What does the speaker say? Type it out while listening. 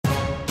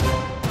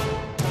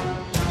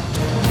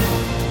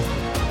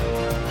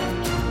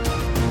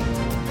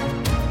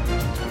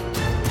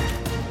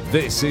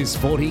This is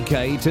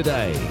 40K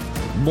Today.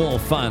 More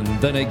fun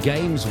than a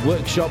Games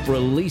Workshop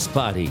release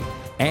party,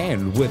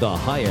 and with a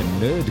higher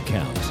nerd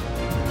count.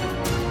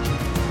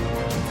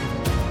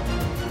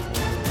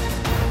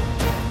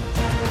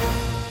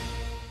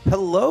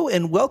 Hello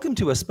and welcome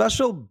to a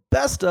special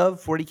Best of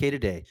 40K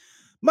Today.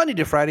 Monday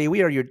to Friday,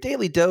 we are your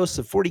daily dose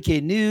of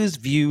 40K news,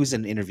 views,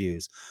 and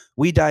interviews.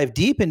 We dive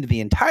deep into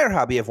the entire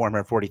hobby of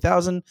Warhammer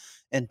 40,000,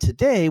 and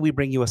today we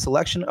bring you a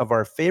selection of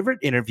our favorite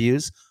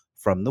interviews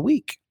from the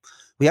week.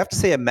 We have to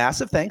say a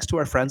massive thanks to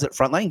our friends at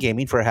Frontline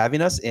Gaming for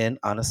having us in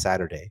on a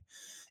Saturday.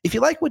 If you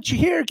like what you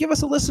hear, give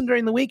us a listen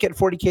during the week at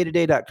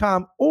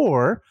 40ktoday.com,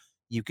 or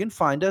you can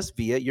find us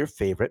via your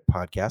favorite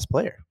podcast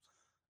player.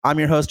 I'm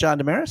your host, John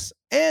Damaris,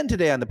 and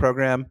today on the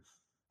program,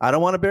 I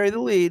don't want to bury the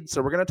lead,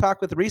 so we're going to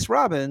talk with Reese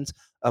Robbins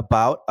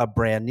about a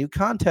brand new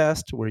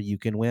contest where you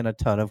can win a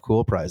ton of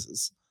cool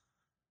prizes.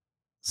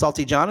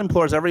 Salty John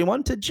implores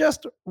everyone to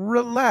just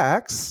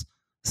relax.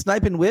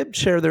 Snipe and Wib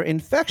share their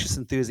infectious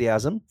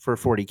enthusiasm for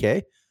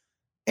 40K,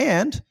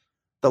 and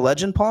the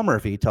legend Paul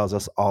Murphy tells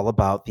us all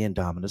about the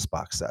Indominus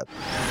box set.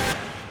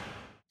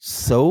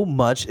 So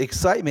much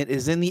excitement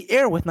is in the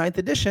air with 9th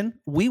edition,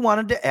 we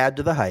wanted to add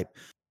to the hype.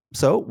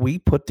 So we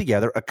put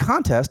together a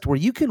contest where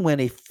you can win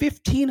a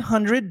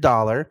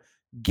 $1,500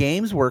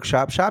 Games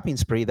Workshop shopping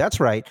spree. That's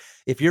right.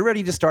 If you're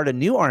ready to start a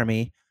new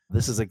army,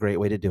 this is a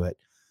great way to do it.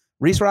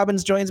 Reese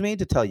Robbins joins me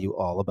to tell you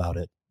all about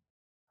it.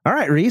 All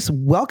right, Reese,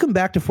 welcome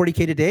back to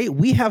 40K Today.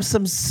 We have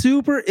some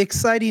super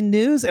exciting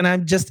news, and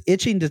I'm just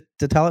itching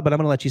to tell it, but I'm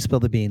going to let you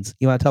spill the beans.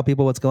 You want to tell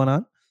people what's going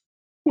on?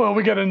 Well,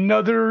 we got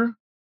another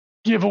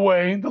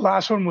giveaway. The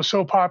last one was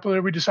so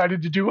popular, we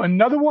decided to do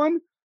another one,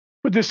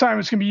 but this time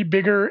it's going to be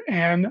bigger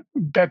and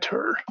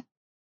better.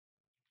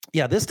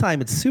 Yeah, this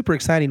time it's super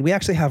exciting. We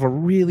actually have a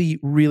really,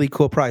 really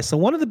cool prize. So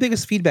one of the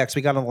biggest feedbacks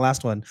we got on the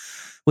last one,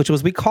 which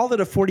was we called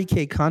it a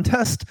 40K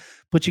contest,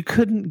 but you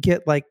couldn't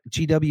get like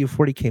GW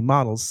 40K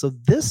models. So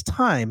this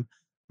time,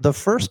 the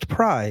first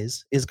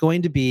prize is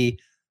going to be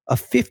a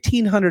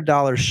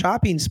 $1,500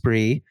 shopping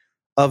spree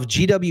of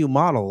GW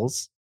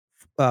models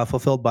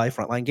fulfilled by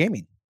Frontline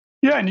Gaming.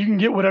 Yeah, and you can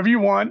get whatever you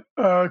want.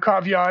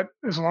 Caveat,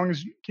 as long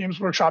as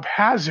Games Workshop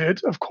has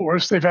it, of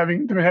course. They've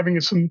been having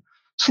some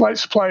slight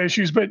supply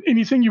issues, but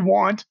anything you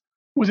want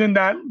within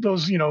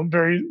those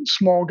very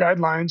small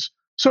guidelines.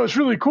 So it's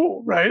really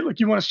cool, right? Like,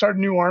 you want to start a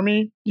new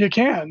army, you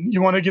can.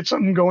 You want to get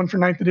something going for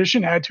 9th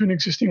edition, add to an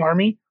existing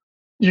army,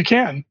 you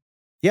can.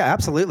 Yeah,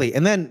 absolutely.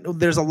 And then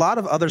there's a lot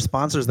of other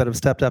sponsors that have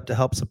stepped up to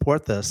help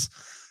support this,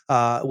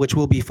 which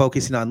we'll be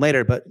focusing on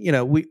later. But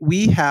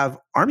we have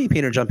Army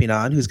Painter jumping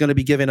on, who's going to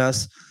be giving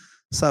us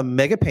some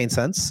mega paint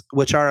scents,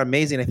 which are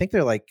amazing. I think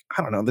they're like,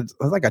 I don't know, there's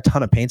like a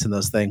ton of paints in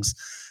those things.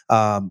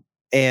 And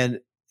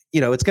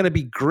it's going to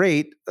be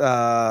great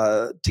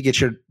to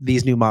get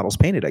these new models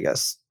painted, I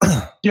guess.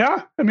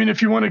 Yeah. I mean,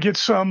 if you want to get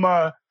some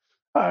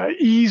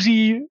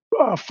easy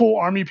full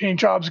army paint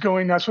jobs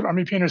going, that's what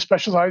Army Painter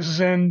specializes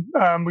in.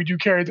 We do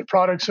carry the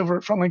products over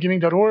at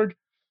frontlinegaming.org,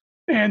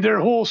 and their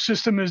whole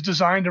system is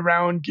designed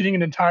around getting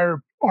an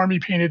entire army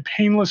painted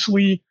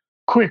painlessly,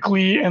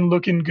 quickly, and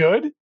looking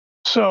good.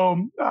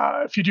 So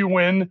if you do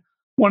win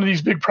one of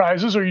these big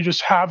prizes, or you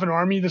just have an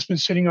army that's been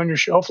sitting on your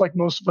shelf like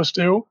most of us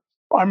do,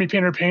 Army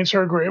Painter paints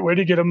are a great way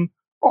to get them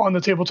on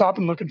the tabletop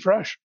and looking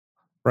fresh.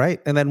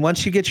 Right. And then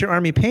once you get your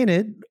army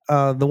painted,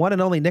 the one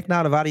and only Nick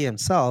Navati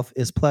himself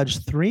is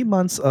pledged 3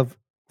 months of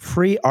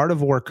free Art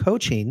of War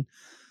coaching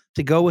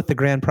to go with the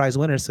grand prize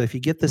winner. So if you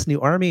get this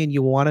new army and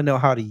you want to know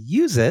how to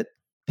use it,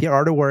 the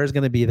Art of War is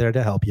going to be there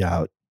to help you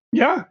out.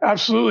 Yeah,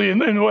 absolutely.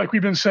 And like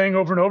we've been saying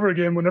over and over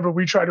again, whenever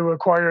we try to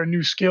acquire a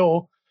new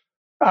skill,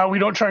 we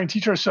don't try and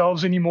teach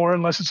ourselves anymore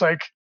unless it's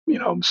like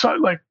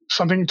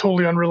something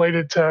totally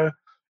unrelated to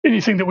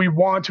anything that we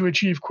want to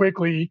achieve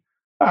quickly.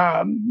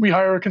 We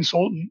hire a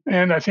consultant,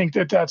 and I think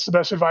that's the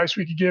best advice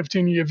we could give to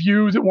any of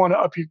you that want to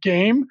up your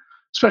game,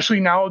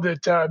 especially now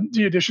that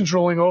the edition's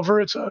rolling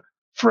over. It's a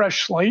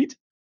fresh slate.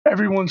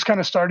 Everyone's kind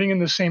of starting in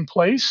the same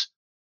place,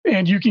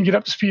 and you can get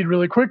up to speed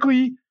really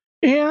quickly.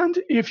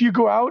 And if you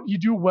go out, you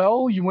do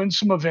well, you win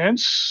some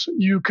events,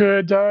 you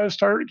could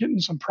start getting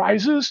some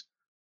prizes,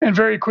 and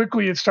very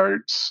quickly it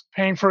starts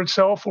paying for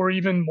itself, or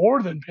even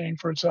more than paying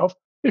for itself.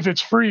 If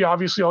it's free,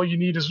 obviously all you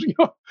need is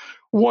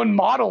one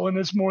model, and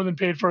it's more than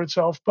paid for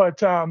itself.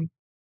 But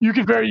you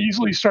could very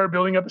easily start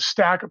building up a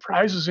stack of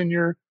prizes in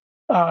your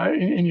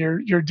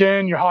your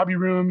den, your hobby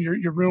room,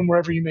 your room,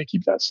 wherever you may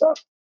keep that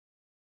stuff.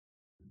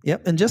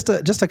 Yep. And just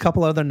a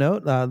couple other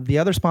note. The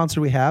other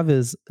sponsor we have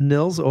is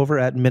Nils over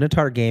at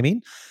Minotaur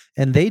Gaming,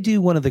 and they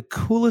do one of the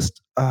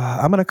coolest.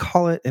 I'm going to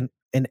call it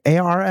an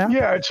AR app.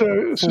 Yeah, it's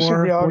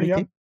a reality.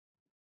 Yeah.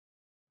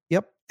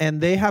 Yep. And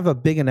they have a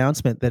big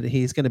announcement that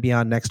he's going to be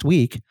on next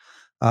week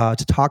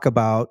to talk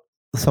about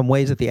some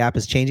ways that the app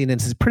is changing. And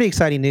it's pretty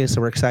exciting news.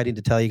 So we're excited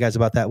to tell you guys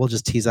about that. We'll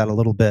just tease out a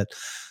little bit.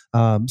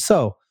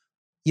 So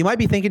you might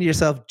be thinking to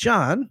yourself,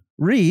 John,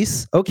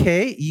 Reese,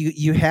 okay,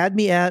 you had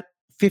me at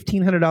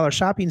 $1,500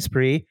 shopping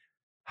spree.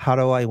 How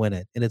do I win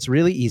it? And it's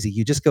really easy.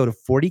 You just go to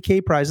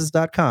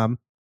 40kprizes.com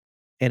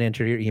and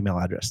enter your email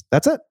address.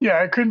 That's it.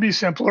 Yeah, it couldn't be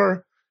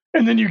simpler.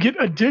 And then you get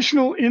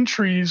additional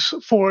entries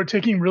for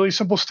taking really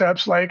simple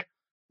steps like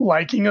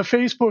liking a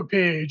Facebook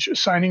page,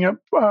 signing up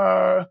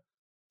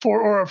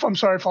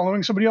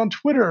following somebody on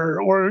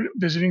Twitter, or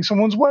visiting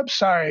someone's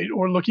website,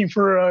 or looking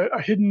for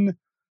a hidden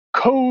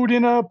code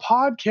in a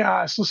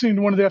podcast, listening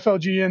to one of the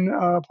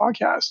FLGN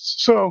podcasts.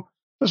 So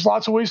there's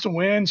lots of ways to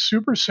win,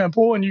 super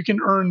simple, and you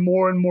can earn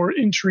more and more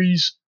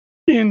entries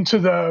into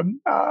the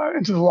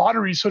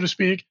lottery, so to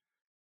speak,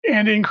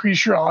 and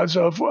increase your odds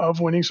of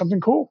winning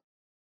something cool.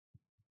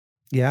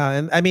 Yeah,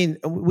 and I mean,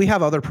 we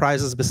have other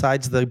prizes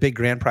besides the big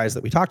grand prize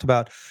that we talked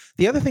about.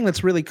 The other thing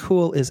that's really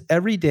cool is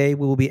every day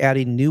we will be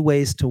adding new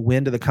ways to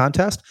win to the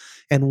contest.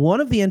 And one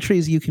of the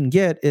entries you can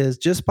get is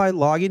just by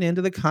logging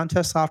into the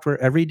contest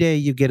software every day,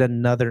 you get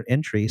another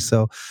entry.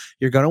 So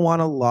you're going to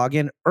want to log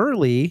in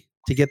early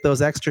to get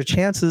those extra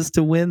chances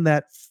to win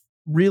that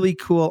really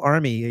cool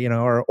army,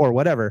 or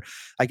whatever.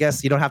 I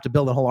guess you don't have to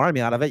build a whole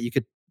army out of it.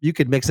 You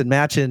could mix and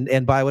match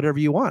and buy whatever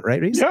you want, right,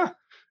 Reese? Yeah.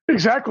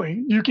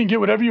 Exactly. You can get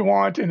whatever you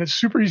want, and it's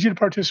super easy to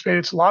participate.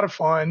 It's a lot of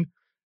fun,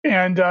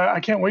 and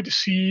I can't wait to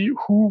see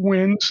who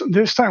wins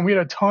this time. We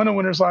had a ton of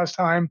winners last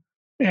time,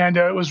 and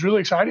it was really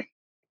exciting.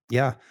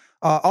 Yeah.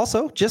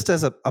 Also, just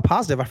as a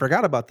positive, I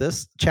forgot about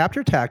this.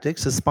 Chapter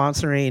Tactics is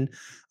sponsoring,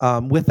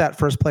 with that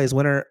first place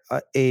winner,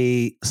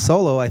 a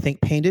solo, I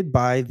think, painted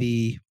by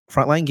the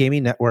Frontline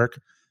Gaming Network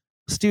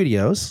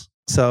Studios.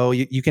 So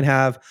you can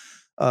have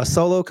a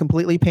solo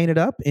completely painted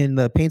up in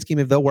the paint scheme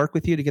if they'll work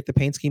with you to get the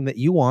paint scheme that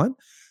you want.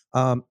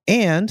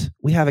 And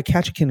we have a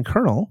Ketchikan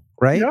Kernel,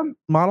 right? Yeah.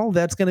 Model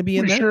that's going to be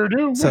in there. We sure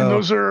do. So, and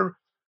those are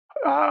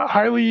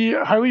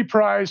highly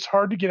prized,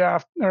 hard to get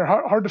after, or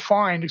hard to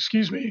find,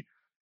 excuse me,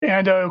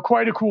 and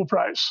quite a cool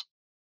prize.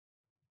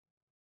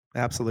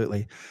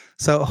 Absolutely.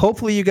 So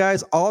hopefully you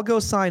guys all go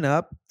sign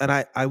up, and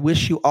I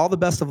wish you all the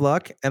best of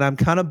luck. And I'm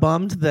kind of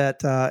bummed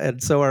that,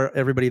 and so are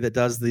everybody that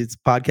does these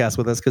podcasts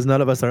with us, because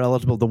none of us are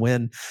eligible to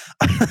win.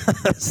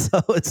 So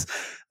it's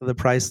the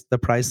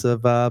price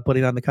of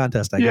putting on the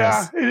contest, I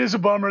guess. Yeah, it is a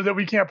bummer that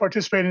we can't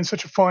participate in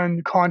such a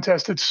fun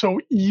contest. It's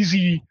so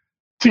easy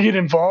to get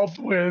involved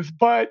with,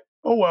 but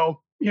oh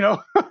well,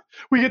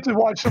 we get to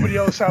watch somebody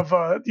else have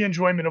the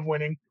enjoyment of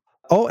winning.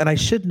 Oh, and I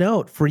should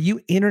note, for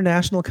you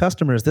international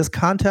customers, this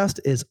contest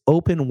is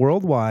open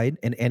worldwide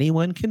and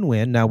anyone can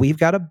win. Now, we've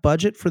got a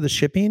budget for the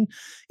shipping,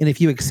 and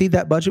if you exceed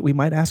that budget, we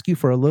might ask you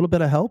for a little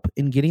bit of help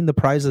in getting the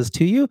prizes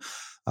to you.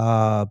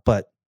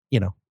 But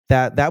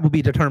that will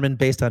be determined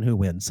based on who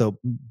wins. So,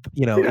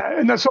 Yeah,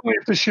 and that's only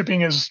if the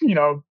shipping is,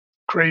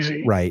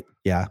 crazy. Right.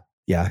 Yeah,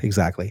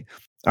 exactly.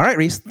 All right,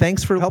 Reese,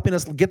 thanks for helping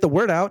us get the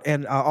word out.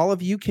 And all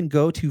of you can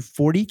go to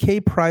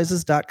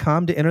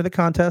 40kprizes.com to enter the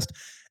contest.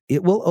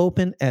 It will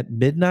open at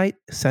midnight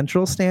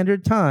Central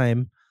Standard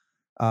Time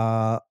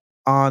on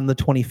the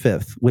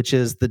 25th, which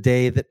is the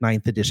day that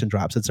 9th edition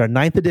drops. It's our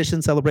 9th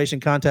edition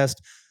celebration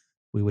contest.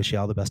 We wish you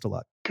all the best of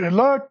luck. Good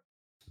luck.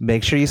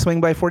 Make sure you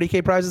swing by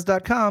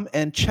 40kprizes.com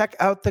and check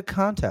out the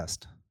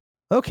contest.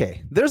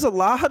 Okay, there's a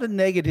lot of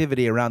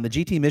negativity around the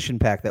GT mission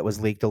pack that was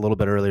leaked a little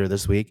bit earlier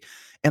this week,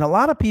 and a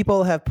lot of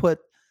people have put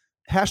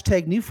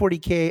hashtag new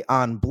 40k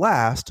on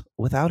blast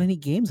without any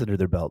games under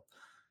their belt.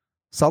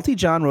 Salty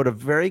John wrote a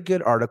very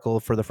good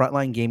article for the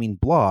Frontline Gaming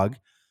blog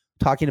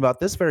talking about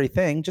this very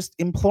thing, just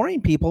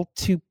imploring people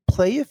to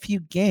play a few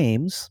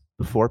games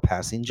before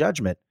passing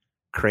judgment.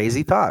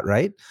 Crazy thought,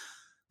 right?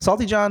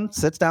 Salty John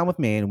sits down with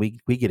me and we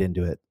get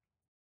into it.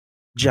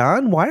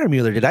 John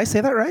Weiermuller, did I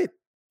say that right?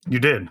 You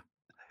did.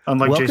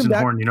 Unlike Jason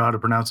Horn, you know how to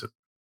pronounce it.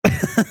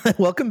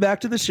 Welcome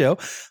back to the show.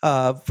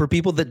 For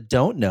people that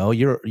don't know,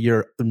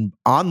 your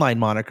online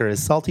moniker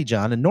is Salty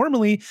John, and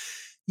normally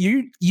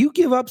you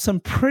give up some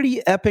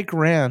pretty epic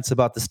rants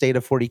about the state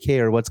of 40K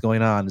or what's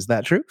going on. Is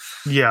that true?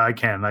 Yeah, I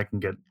can. I can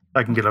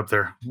get up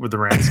there with the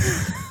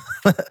rants.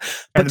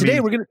 But today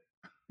we're gonna.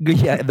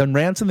 Yeah, the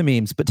rants and the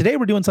memes. But today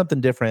we're doing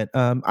something different.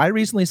 I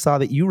recently saw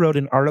that you wrote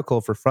an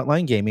article for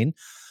Frontline Gaming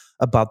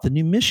about the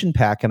new mission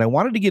pack, and I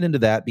wanted to get into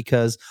that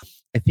because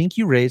I think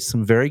you raised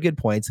some very good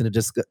points, and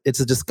it's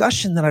a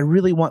discussion that I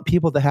really want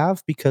people to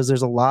have, because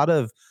there's a lot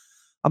of,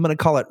 I'm going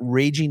to call it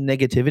raging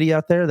negativity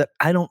out there that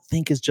I don't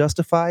think is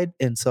justified.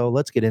 And so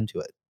let's get into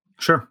it.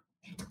 Sure.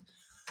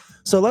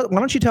 So why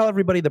don't you tell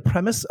everybody the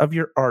premise of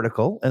your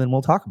article, and then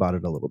we'll talk about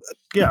it a little bit.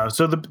 Yeah.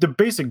 So the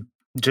basic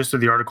gist of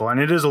the article, and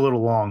it is a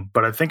little long,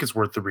 but I think it's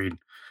worth the read,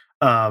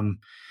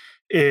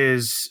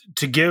 is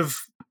to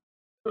give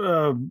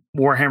Warhammer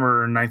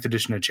 9th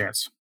edition a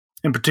chance.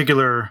 In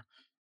particular,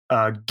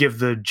 give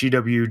the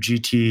GW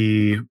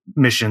GT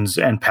missions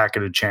and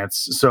packet a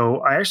chance.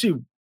 So I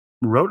actually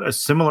wrote a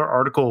similar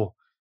article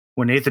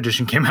when 8th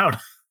edition came out,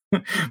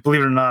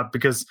 believe it or not,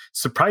 because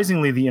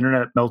surprisingly the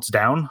internet melts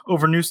down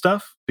over new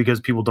stuff because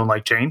people don't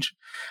like change.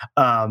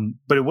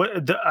 But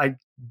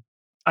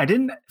I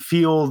didn't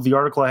feel the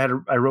article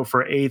I wrote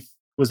for 8th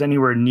was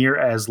anywhere near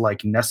as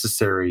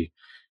necessary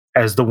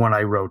as the one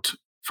I wrote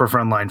for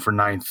Frontline for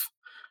 9th.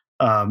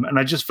 And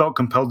I just felt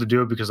compelled to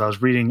do it because I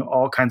was reading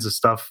all kinds of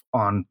stuff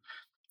on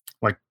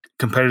like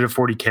competitive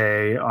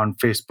 40K on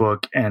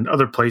Facebook and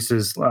other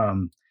places,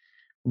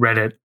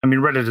 Reddit. I mean,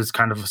 Reddit is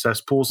kind of a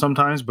cesspool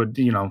sometimes, but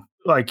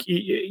like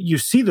you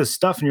see this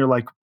stuff and you're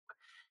like,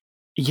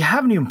 you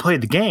haven't even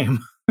played the game.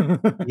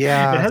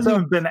 Yeah. It hasn't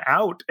even been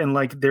out, and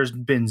like there's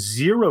been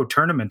 0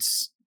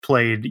 tournaments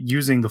played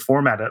using the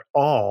format at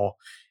all.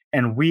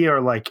 And we are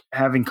like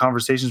having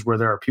conversations where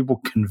there are people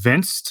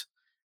convinced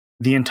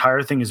the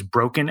entire thing is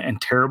broken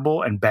and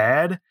terrible and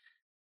bad.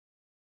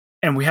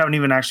 And we haven't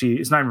even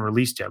it's not even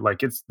released yet.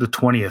 Like it's the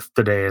 20th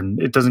today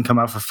and it doesn't come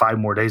out for 5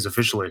 more days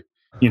officially,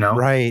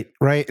 Right.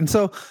 And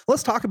so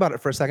let's talk about it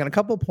for a second. A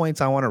couple of points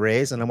I want to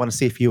raise, and I want to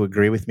see if you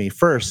agree with me.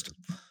 First,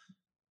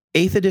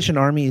 8th edition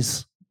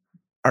armies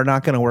are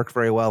not going to work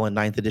very well in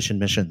 9th edition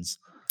missions.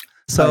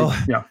 So,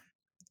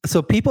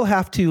 so people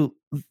have to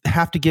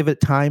give it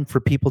time for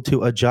people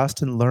to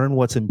adjust and learn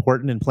what's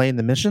important in playing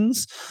the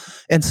missions.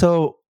 And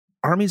so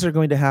armies are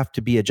going to have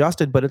to be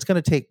adjusted, but it's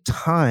going to take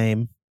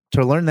time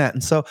to learn that.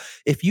 And so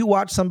if you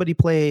watch somebody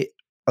play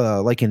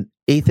like an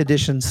 8th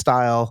edition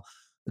style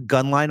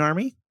gunline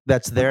army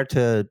that's there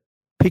to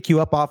pick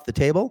you up off the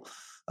table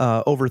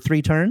over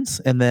 3 turns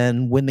and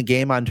then win the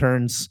game on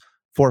turns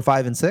 4,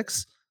 5, and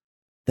 6,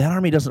 that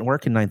army doesn't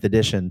work in 9th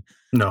edition.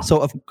 No.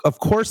 So of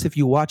course, if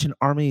you watch an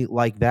army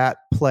like that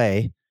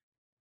play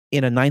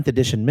in a 9th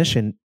edition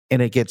mission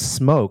and it gets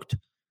smoked,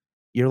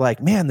 you're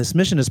like, man, this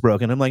mission is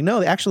broken. I'm like,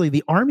 no, actually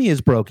the army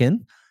is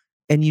broken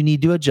and you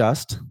need to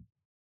adjust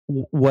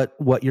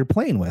what you're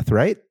playing with,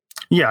 right?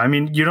 Yeah, I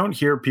mean, you don't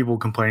hear people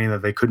complaining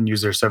that they couldn't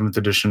use their 7th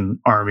edition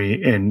army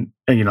in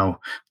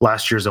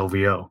last year's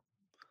OVO.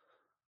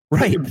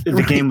 Right.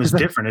 The game was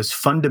different. It's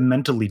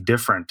fundamentally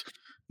different.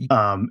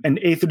 And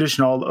 8th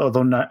edition, although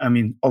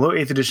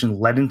 8th edition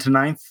led into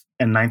 9th,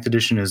 and 9th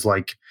edition is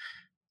like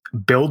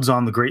builds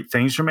on the great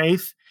things from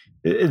 8th.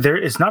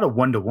 It's not a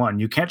 1-to-1.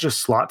 You can't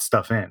just slot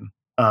stuff in.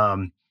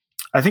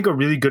 I think a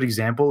really good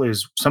example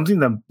is something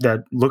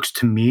that looks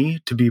to me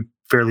to be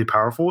fairly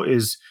powerful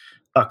is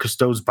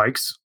Cousteau's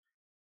bikes,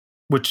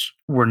 which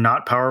were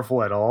not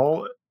powerful at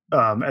all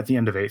at the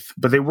end of 8th,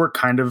 but they were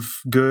kind of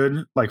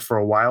good like for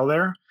a while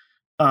there.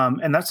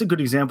 And that's a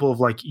good example of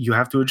like you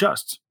have to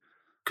adjust.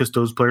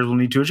 Cousteau's players will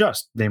need to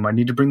adjust. They might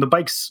need to bring the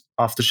bikes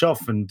off the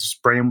shelf and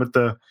spray them with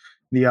the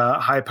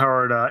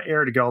high-powered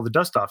air to get all the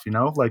dust off,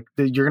 Like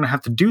you're going to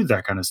have to do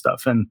that kind of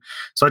stuff. And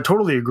so I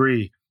totally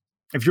agree.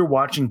 If you're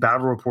watching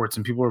battle reports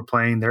and people are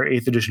playing their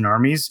 8th edition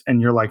armies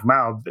and you're like,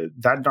 wow,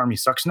 that army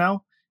sucks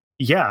now.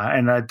 Yeah,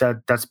 and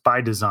that's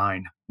by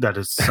design that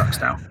it sucks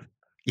now.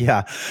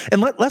 Yeah.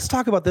 And let's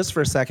talk about this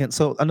for a second.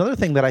 So another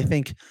thing that I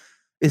think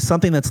is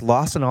something that's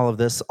lost in all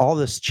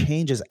this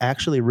change is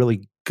actually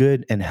really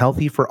good and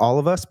healthy for all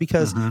of us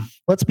because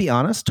let's be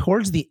honest,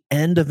 towards the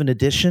end of an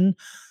edition,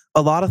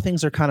 a lot of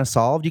things are kind of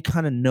solved. You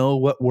kind of know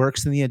what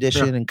works in the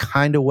edition and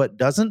kind of what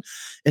doesn't.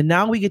 And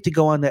now we get to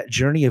go on that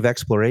journey of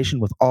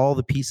exploration with all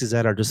the pieces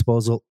at our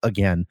disposal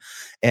again.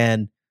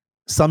 And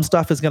some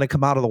stuff is going to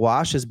come out of the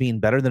wash as being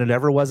better than it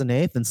ever was in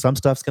 8th, and some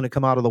stuff's going to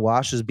come out of the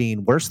wash as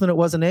being worse than it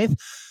was in 8th.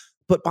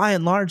 But by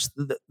and large,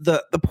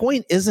 the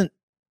point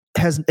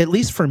has, at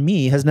least for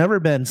me, has never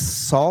been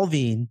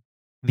solving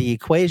the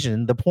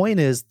equation. The point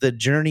is the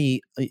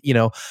journey,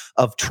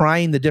 of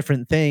trying the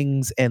different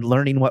things and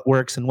learning what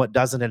works and what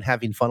doesn't and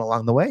having fun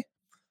along the way.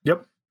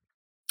 Yep.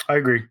 I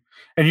agree.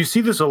 And you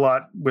see this a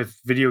lot with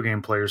video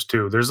game players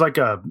too. There's like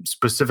a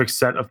specific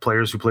set of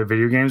players who play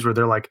video games where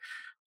they're like,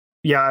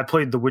 yeah, I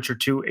played The Witcher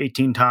 2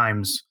 18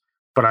 times,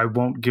 but I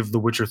won't give The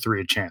Witcher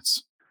 3 a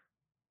chance.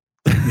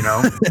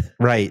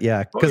 Right.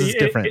 Yeah. Because it's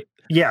different.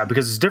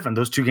 Because it's different.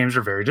 Those 2 games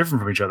are very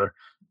different from each other,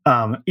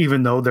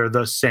 even though they're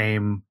the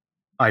same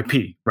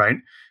IP, right?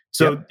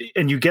 So,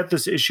 and you get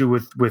this issue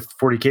with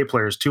 40K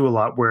players too a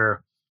lot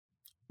where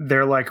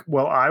they're like,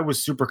 well, I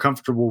was super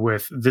comfortable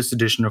with this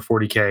edition of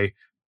 40K.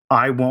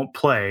 I won't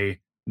play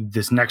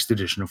this next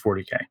edition of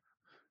 40K,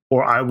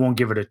 or I won't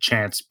give it a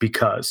chance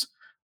because,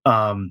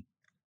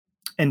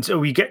 and so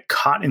we get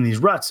caught in these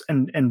ruts.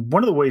 And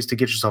one of the ways to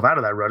get yourself out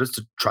of that rut is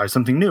to try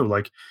something new.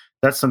 Like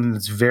that's something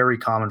that's very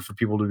common for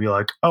people to be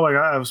like, oh my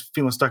God, I was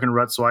feeling stuck in a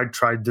rut. So I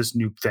tried this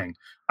new thing.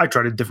 I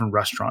tried a different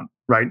restaurant,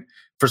 right?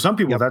 For some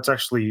people, that's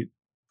actually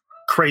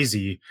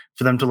crazy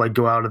for them to like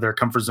go out of their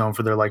comfort zone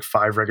for their like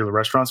 5 regular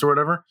restaurants or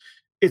whatever.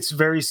 It's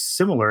very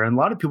similar. And a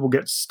lot of people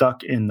get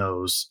stuck in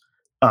those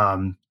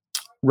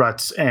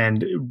ruts,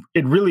 and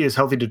it really is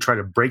healthy to try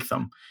to break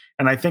them.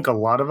 And I think a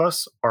lot of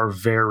us are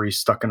very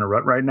stuck in a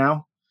rut right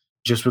now,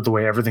 just with the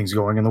way everything's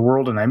going in the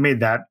world. And I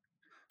made that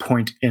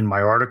point in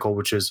my article,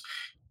 which is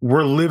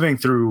we're living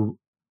through,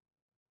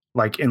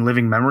 like in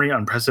living memory,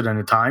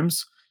 unprecedented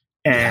times.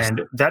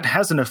 And that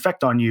has an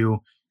effect on you.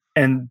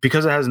 And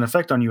because it has an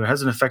effect on you, it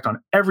has an effect on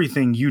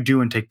everything you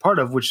do and take part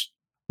of, which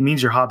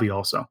means your hobby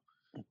also.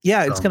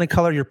 Yeah, it's going to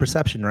color your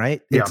perception,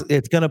 right?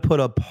 It's going to put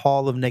a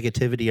pall of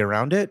negativity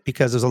around it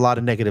because there's a lot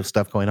of negative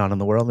stuff going on in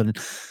the world.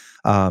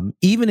 And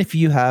even if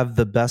you have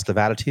the best of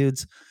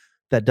attitudes,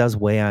 that does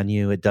weigh on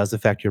you. It does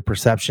affect your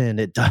perception.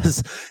 It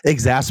does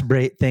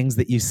exacerbate things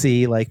that you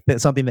see, like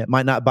something that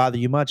might not bother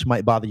you much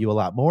might bother you a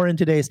lot more in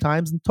today's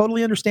times, and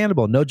totally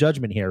understandable. No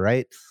judgment here,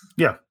 right?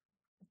 Yeah,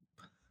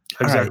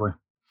 exactly.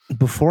 Right.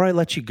 Before I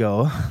let you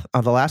go,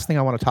 the last thing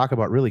I want to talk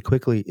about really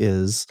quickly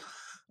is,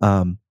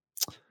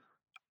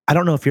 I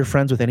don't know if you're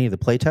friends with any of the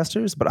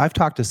playtesters, but I've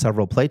talked to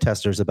several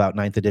playtesters about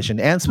 9th edition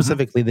and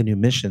specifically the new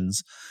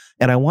missions.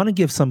 And I want to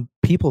give some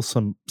people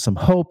some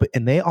hope.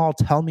 And they all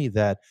tell me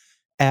that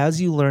as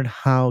you learn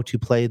how to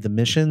play the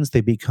missions,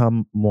 they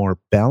become more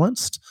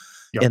balanced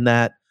in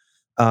that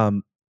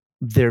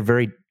they're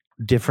very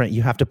different.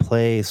 You have to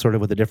play sort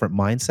of with a different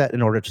mindset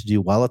in order to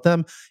do well at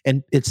them.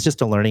 And it's just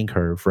a learning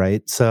curve,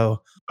 right?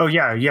 So, oh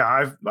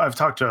yeah. I've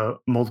talked to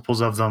multiples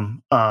of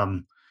them.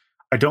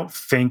 I don't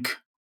think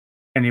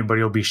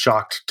anybody will be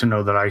shocked to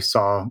know that I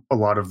saw a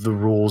lot of the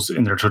rules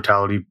in their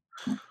totality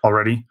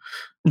already.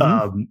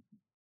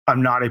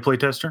 I'm not a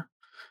playtester,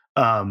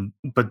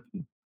 but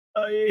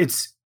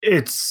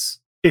it's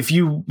if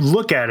you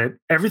look at it,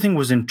 everything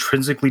was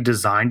intrinsically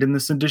designed in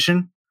this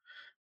edition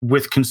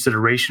with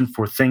consideration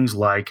for things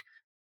like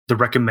the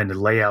recommended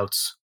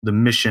layouts, the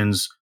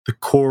missions, the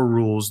core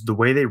rules, the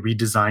way they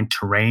redesigned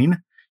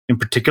terrain in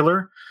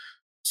particular.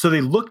 So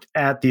they looked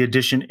at the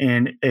edition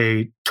in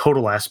a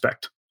total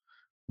aspect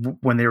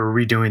when they were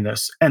redoing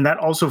this. And that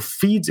also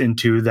feeds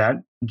into that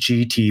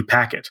GT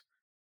packet,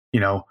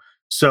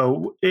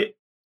 So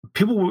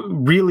people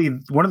really,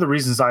 one of the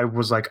reasons I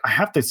was like, I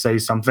have to say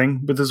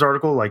something with this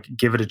article, like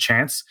give it a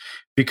chance,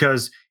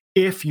 because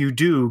if you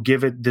do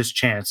give it this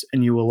chance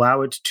and you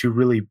allow it to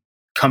really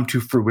come to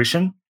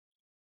fruition,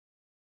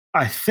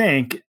 I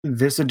think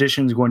this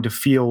edition is going to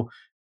feel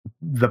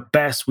the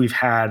best we've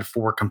had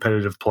for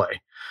competitive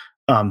play,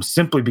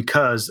 simply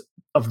because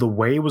of the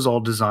way it was all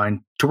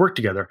designed to work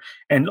together.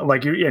 And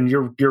like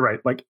you're right.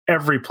 Like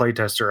every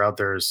playtester out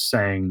there is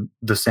saying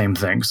the same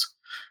things.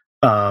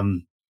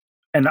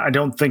 And I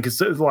don't think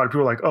it's a lot of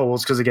people are like, oh, well,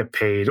 it's because they get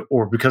paid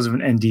or because of an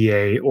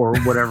NDA or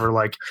whatever.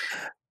 Like,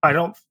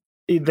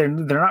 they're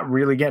not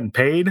really getting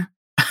paid.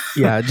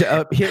 Yeah.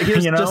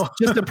 Here's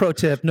just a pro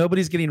tip.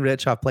 Nobody's getting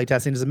rich off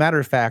playtesting. As a matter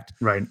of fact,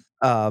 right.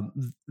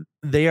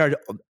 They are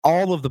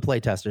all of the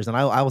playtesters, and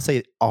I will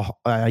say,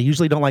 I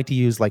usually don't like to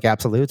use like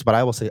absolutes, but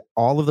I will say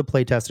all of the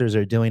playtesters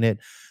are doing it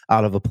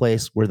out of a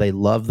place where they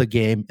love the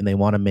game and they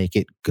want to make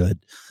it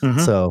good.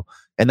 So,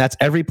 and that's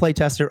every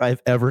playtester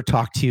I've ever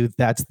talked to.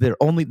 That's the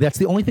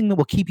only thing that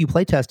will keep you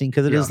playtesting,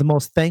 because it is the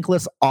most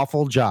thankless,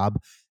 awful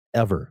job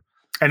ever.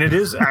 And it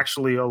is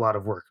actually a lot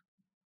of work.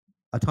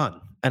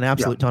 An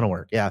absolute ton of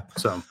work. Yeah.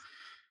 So,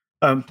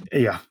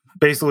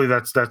 basically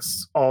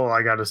that's all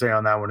I got to say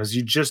on that one is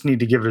you just need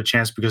to give it a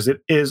chance because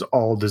it is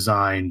all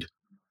designed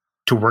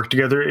to work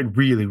together. It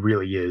really,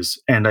 really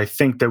is. And I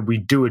think that we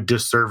do a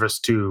disservice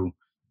to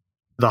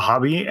the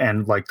hobby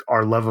and like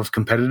our love of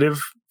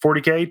competitive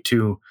 40K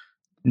to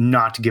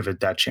not give it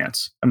that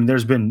chance. I mean,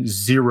 there's been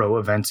 0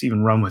 events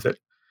even run with it.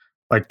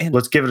 Like,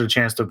 let's give it a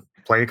chance to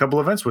play a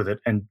couple events with it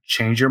and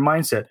change your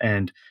mindset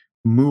and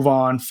move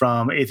on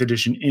from 8th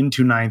edition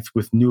into 9th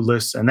with new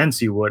lists and then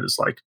see what it's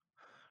like.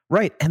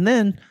 Right. And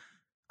then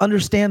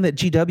understand that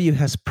GW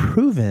has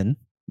proven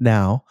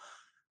now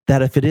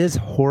that if it is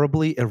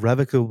horribly,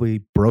 irrevocably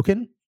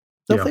broken,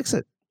 they'll fix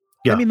it.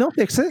 I mean, they'll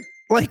fix it.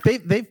 Like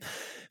they've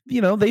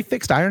they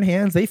fixed Iron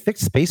Hands, they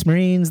fixed Space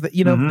Marines. That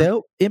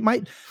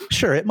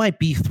it might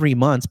be 3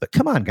 months, but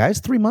come on, guys,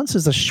 3 months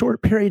is a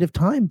short period of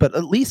time. But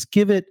at least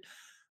give it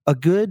a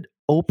good,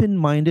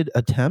 open-minded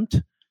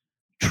attempt.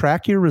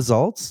 Track your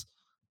results,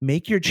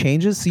 make your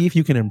changes, see if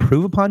you can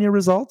improve upon your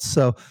results.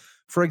 So,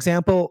 for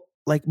example,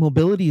 like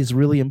mobility is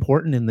really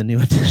important in the new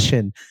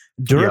edition.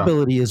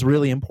 Durability is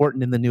really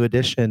important in the new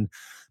edition.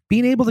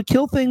 Being able to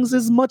kill things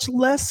is much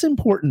less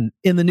important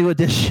in the new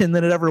edition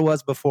than it ever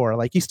was before.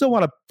 Like, you still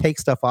want to take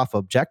stuff off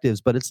objectives,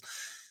 but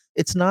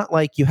it's not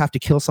like you have to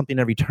kill something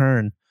every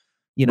turn,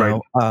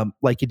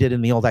 like you did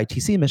in the old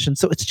ITC mission.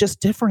 So it's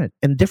just different,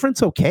 and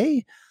different's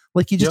okay.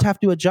 Like, you just have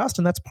to adjust,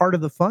 and that's part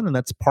of the fun, and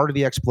that's part of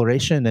the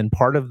exploration, and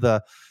part of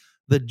the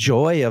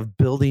joy of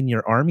building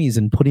your armies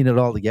and putting it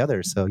all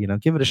together. So,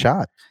 give it a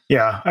shot.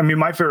 Yeah. I mean,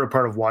 my favorite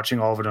part of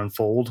watching all of it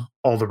unfold,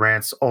 all the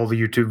rants, all the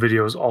YouTube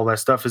videos, all that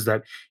stuff, is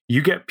that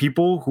you get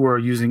people who are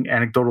using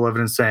anecdotal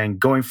evidence saying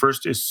going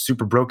first is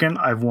super broken.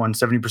 I've won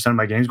 70% of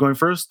my games going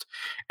first.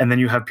 And then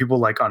you have people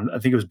like I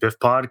think it was Biff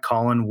Pod,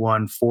 Colin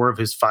won 4 of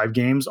his 5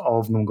 games, all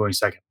of them going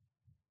second.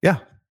 Yeah.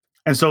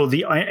 And so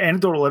the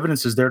anecdotal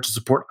evidence is there to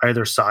support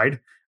either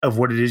side of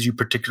what it is you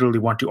particularly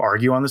want to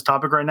argue on this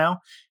topic right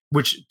now,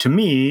 which to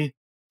me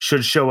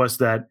should show us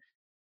that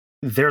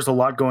there's a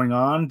lot going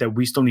on that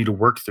we still need to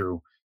work through.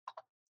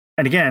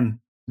 And again,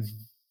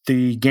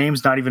 the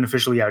game's not even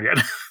officially out yet.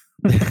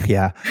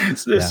 Yeah.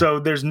 So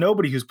there's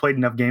nobody who's played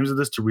enough games of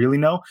this to really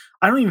know.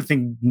 I don't even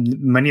think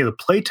many of the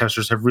play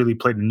testers have really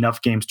played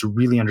enough games to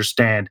really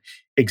understand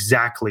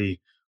exactly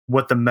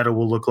what the meta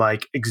will look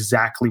like,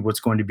 exactly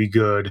what's going to be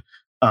good.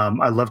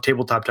 I love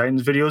Tabletop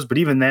Titans videos, but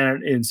even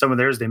then, in some of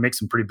theirs, they make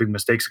some pretty big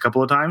mistakes a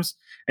couple of times.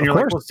 And you're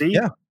like, well, see?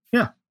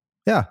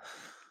 Yeah.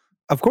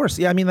 Of course.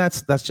 Yeah. I mean,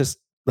 that's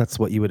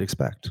what you would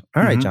expect.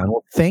 All right, Mhm. John.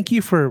 Well, thank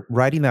you for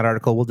writing that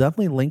article. We'll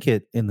definitely link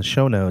it in the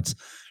show notes.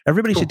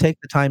 Everybody should take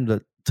the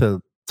time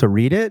to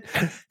read it.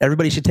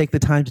 Everybody should take the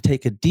time to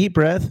take a deep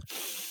breath.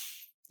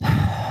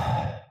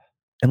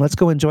 And let's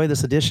go enjoy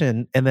this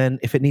edition. And then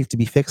if it needs to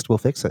be fixed, we'll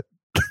fix it.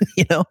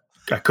 You know?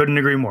 I couldn't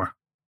agree more.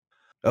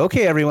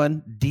 Okay,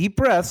 everyone. Deep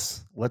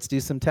breaths. Let's do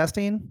some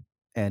testing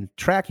and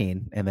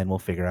tracking, and then we'll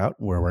figure out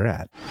where we're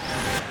at.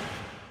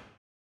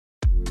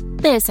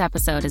 This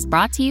episode is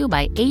brought to you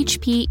by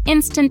HP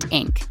Instant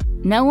Ink.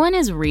 No one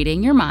is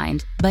reading your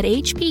mind, but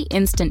HP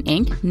Instant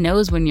Ink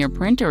knows when your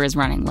printer is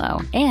running low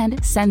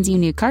and sends you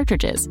new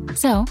cartridges,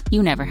 so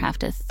you never have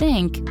to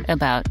think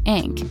about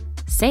ink.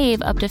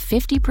 Save up to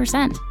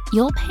 50%.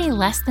 You'll pay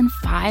less than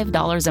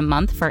 $5 a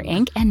month for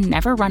ink and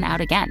never run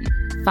out again.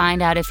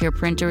 Find out if your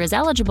printer is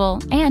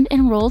eligible and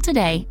enroll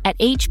today at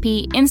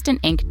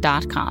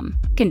hpinstantink.com.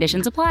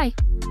 Conditions apply.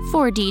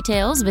 For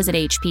details, visit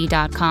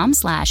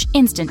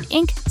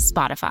hp.com/instantink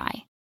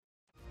Spotify.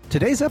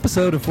 Today's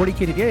episode of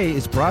 40K Today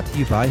is brought to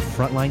you by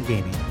Frontline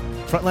Gaming.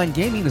 Frontline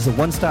Gaming is a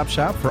one-stop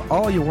shop for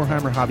all your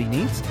Warhammer hobby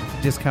needs,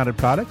 discounted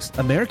products,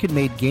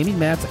 American-made gaming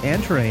mats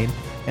and terrain,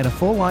 and a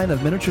full line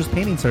of miniatures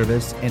painting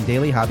service and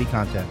daily hobby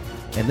content.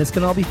 And this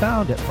can all be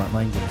found at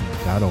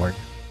frontlinegaming.org.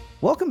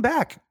 Welcome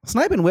back.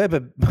 Snipe and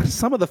Wib are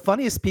some of the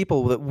funniest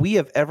people that we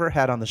have ever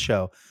had on the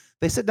show.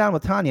 They sit down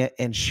with Tanya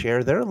and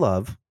share their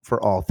love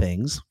for all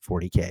things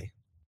 40K.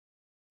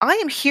 I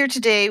am here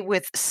today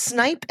with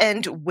Snipe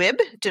and Wib.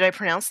 Did I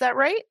pronounce that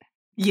right?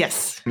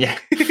 Yes. Yeah.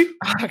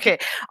 Okay,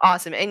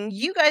 awesome. And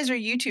you guys are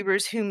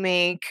YouTubers who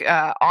make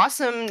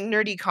awesome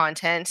nerdy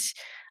content.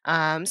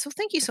 So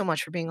thank you so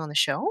much for being on the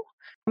show.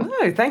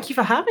 Oh, thank you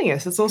for having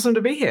us. It's awesome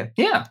to be here.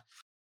 Yeah.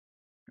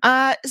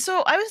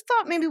 So I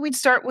thought maybe we'd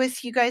start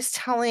with you guys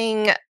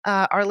telling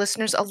our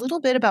listeners a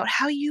little bit about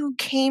how you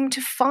came to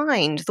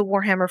find the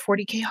Warhammer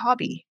 40K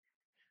hobby.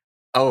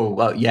 Oh,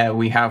 well, yeah,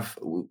 we have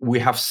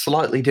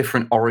slightly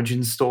different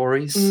origin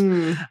stories.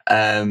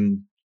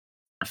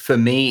 For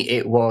me,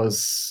 it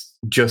was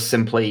just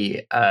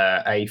simply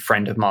a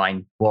friend of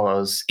mine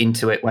was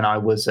into it when I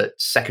was at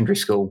secondary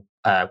school,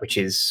 which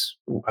is,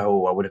 I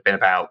would have been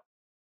about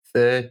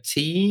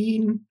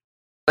 13.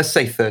 Let's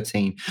say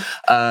 13.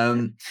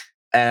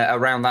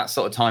 Around that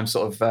sort of time,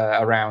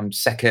 around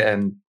second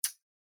and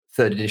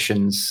third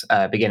editions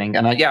beginning.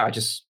 And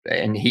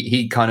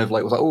he kind of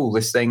like was like, oh,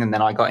 this thing. And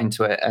then I got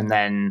into it. And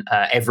then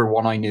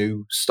everyone I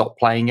knew stopped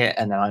playing it.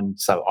 And then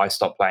so I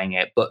stopped playing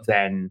it. But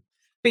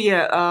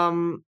yeah,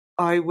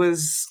 I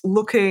was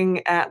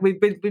looking at, we've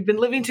been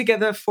living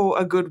together for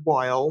a good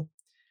while.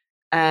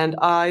 And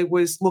I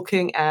was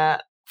looking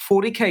at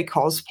 40K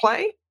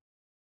cosplay.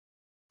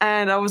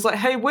 And I was like,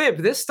 hey, Wib,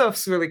 this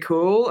stuff's really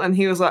cool. And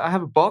he was like, I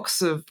have a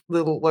box of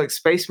little like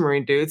Space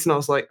Marine dudes. And I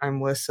was like,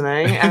 I'm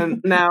listening.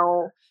 And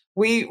now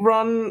we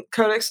run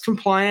Codex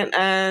Compliant,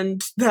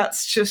 and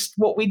that's just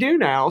what we do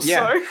now.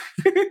 Yeah.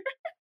 So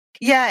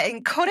Yeah,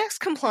 and Codex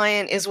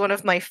Compliant is one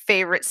of my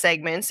favorite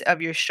segments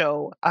of your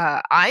show.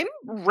 I'm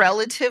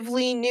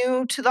relatively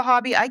new to the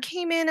hobby. I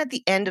came in at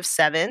the end of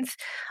 7th,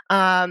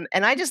 and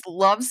I just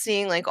love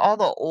seeing like all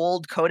the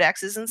old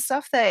codexes and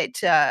stuff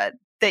that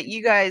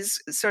you guys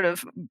sort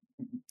of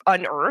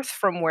unearth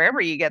from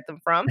wherever you get them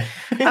from.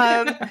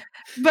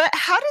 But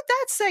how did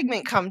that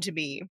segment come to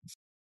be?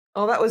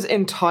 Oh, that was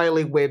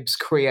entirely Wib's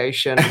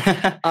creation.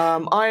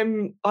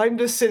 I'm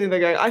just sitting there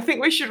going, I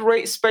think we should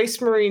rate Space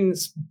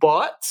Marines'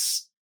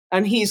 butts.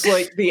 And he's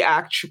like the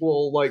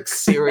actual, like,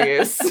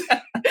 serious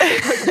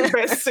like,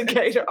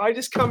 investigator. I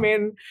just come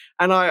in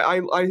and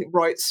I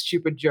write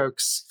stupid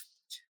jokes.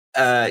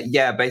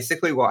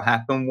 Basically what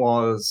happened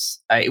was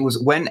it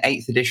was when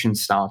 8th edition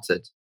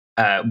started.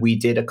 We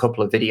did a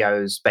couple of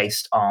videos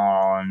based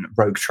on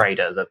Rogue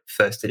Trader, the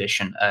first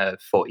edition of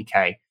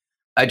 40K,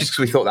 just because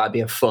we thought that'd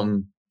be a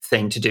fun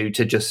thing to do.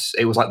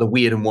 It was like the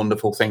weird and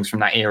wonderful things from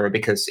that era,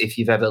 because if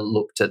you've ever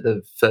looked at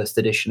the first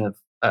edition of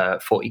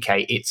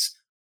 40K, it's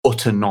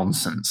utter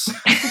nonsense.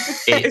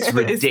 It's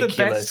ridiculous. It's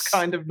the best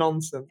kind of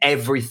nonsense.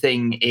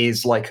 Everything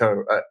is like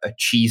a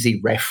cheesy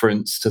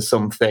reference to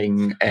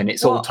something, and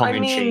it's all tongue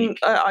in cheek.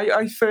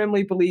 I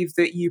firmly believe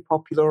that you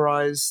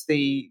popularize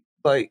the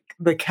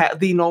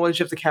knowledge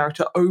of the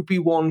character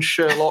Obi-Wan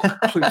Sherlock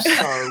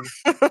Clouseau,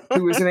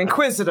 who is an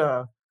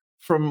Inquisitor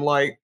from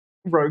like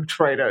Rogue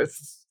Trader.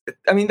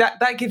 I mean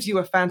that gives you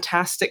a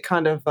fantastic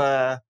kind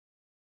of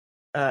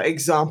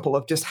example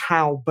of just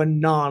how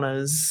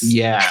bananas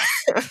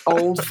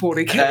old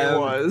 40K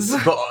was.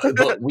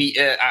 But we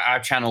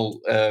our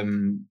channel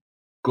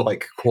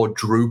like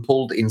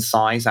quadrupled in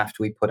size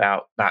after we put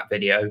out that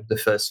video, the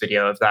first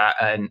video of that,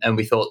 and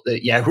we thought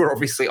that we're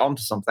obviously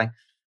onto something.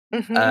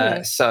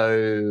 Mm-hmm.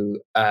 So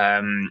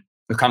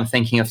we're kind of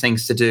thinking of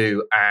things to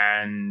do,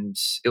 and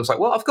it was like,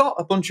 well, I've got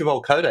a bunch of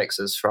old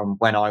codexes from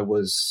when I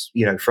was,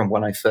 from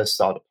when I first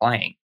started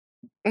playing.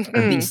 Mm-hmm.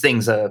 And these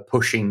things are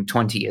pushing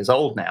 20 years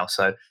old now,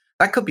 so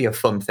that could be a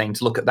fun thing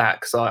to look at that,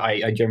 because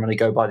I generally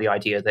go by the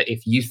idea that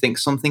if you think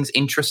something's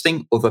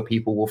interesting, other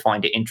people will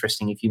find it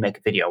interesting if you make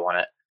a video on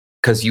it,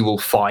 because you will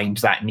find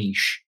that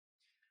niche.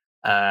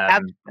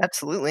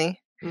 Absolutely.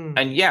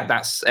 And yeah,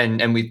 that's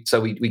and we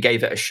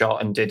gave it a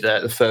shot and did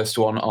the first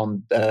one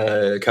on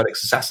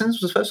Codex Assassins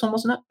was the first one,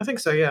 wasn't it? I think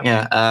so. Yeah.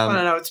 Yeah. I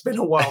don't know. It's been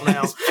a while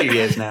now. It's a few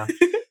years now.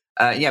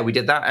 Yeah, we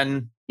did that,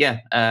 and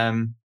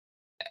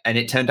and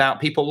it turned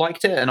out people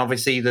liked it, and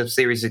obviously the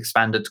series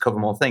expanded to cover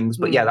more things.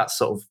 But yeah, that's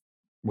sort of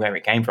where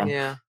it came from.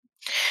 Yeah.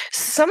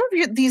 Some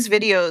of these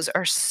videos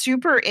are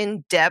super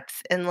in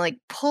depth and like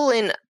pull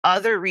in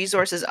other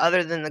resources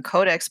other than the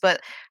Codex.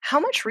 But how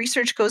much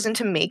research goes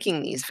into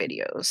making these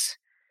videos?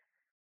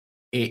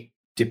 It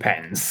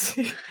depends.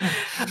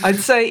 I'd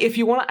say if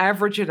you want to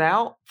average it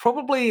out,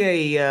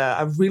 probably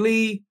a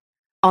really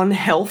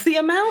unhealthy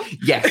amount.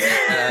 Yes.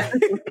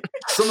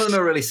 Some of them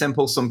are really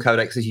simple. Some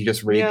codexes you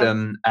just read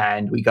them,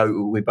 and we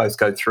both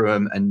go through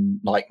them and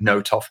like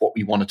note off what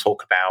we want to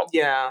talk about.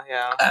 Yeah.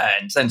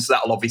 And so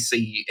that'll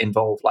obviously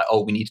involve like,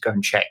 oh, we need to go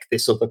and check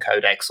this other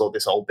codex or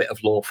this old bit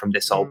of lore from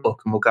this old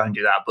book, and we'll go and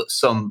do that. But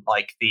some,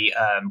 like the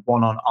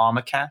one on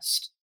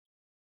Armorcast,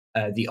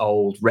 the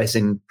old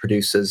resin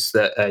producers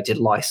that did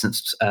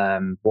licensed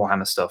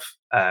Warhammer stuff,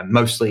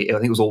 mostly I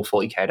think it was all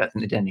 40k. I don't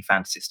think they did any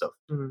fantasy stuff.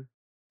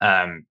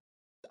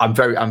 I'm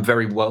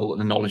very well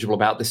knowledgeable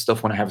about this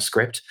stuff when I have a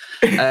script.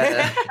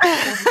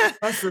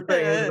 That's the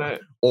thing, isn't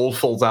it? All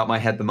falls out my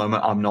head the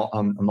moment I'm not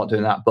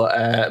doing that.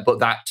 But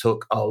that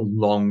took a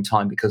long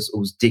time because I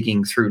was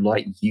digging through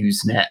like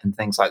Usenet and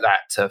things like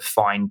that to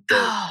find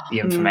the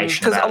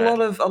information. Because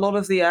a lot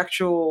of the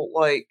actual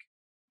like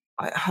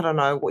I don't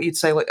know what you'd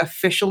say like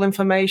official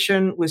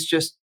information was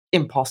just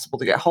impossible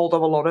to get hold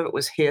of. A lot of it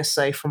was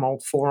hearsay from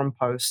old forum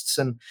posts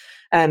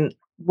and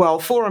well,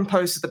 forum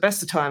posts at the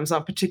best of times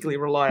aren't particularly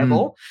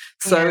reliable.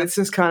 So it's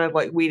just kind of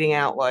like weeding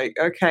out like,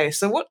 okay,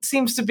 so what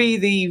seems to be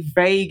the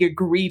vague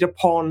agreed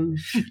upon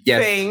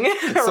thing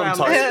around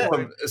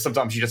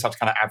sometimes you just have to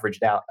kind of average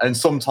it out. And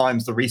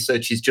sometimes the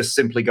research is just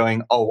simply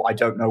going, oh, I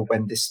don't know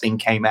when this thing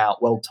came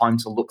out. Well, time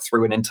to look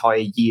through an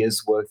entire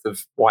year's worth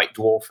of White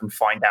Dwarf and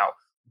find out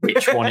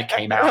which one it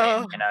came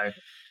out in, you know.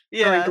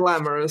 Very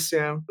glamorous,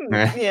 yeah.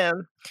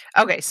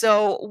 Okay,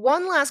 so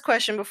one last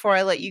question before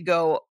I let you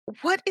go.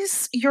 What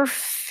is your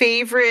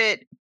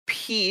favorite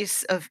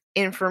piece of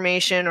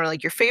information or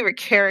like your favorite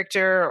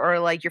character or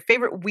like your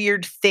favorite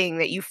weird thing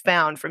that you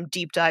found from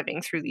deep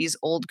diving through these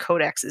old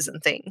codexes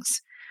and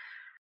things?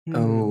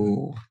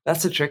 Oh,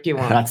 that's a tricky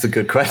one. That's a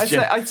good question.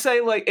 I'd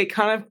say like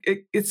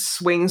it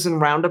swings and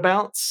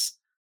roundabouts.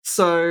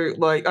 So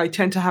like I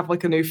tend to have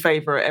like a new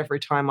favorite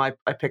every time I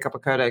pick up a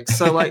codex.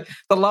 So like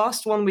the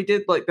last one we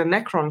did, like the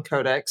Necron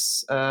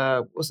Codex,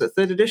 was it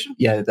 3rd edition?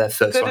 Yeah, the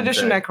first third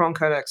edition Necron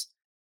Codex.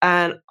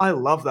 And I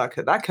love that.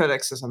 That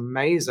codex is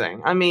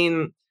amazing. I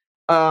mean,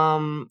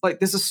 like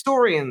there's a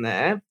story in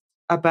there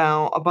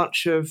about a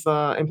bunch of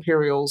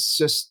Imperials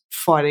just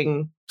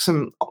fighting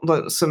some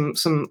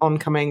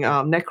oncoming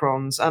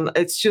Necrons, and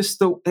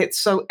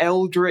it's so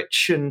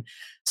eldritch and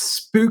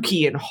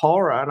spooky and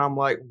horror, and I'm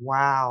like,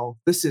 wow,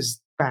 this is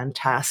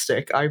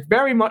fantastic. I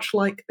very much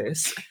like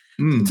this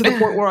to the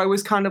point where I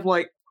was kind of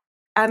like,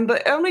 and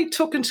it only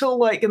took until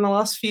like in the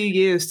last few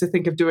years to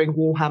think of doing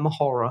Warhammer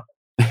horror.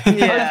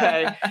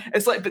 Okay,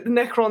 it's like, but the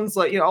Necrons,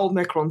 like, you know, old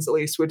Necrons at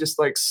least, were just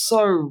like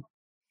so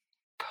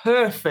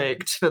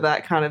perfect for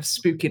that kind of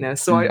spookiness.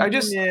 So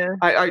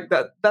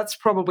that's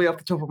probably off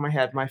the top of my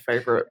head my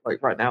favorite,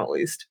 like right now at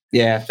least.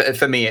 Yeah,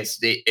 for me, it's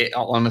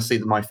honestly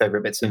my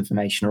favorite bits of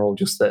information are all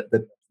just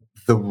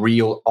the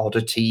real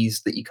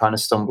oddities that you kind of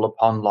stumble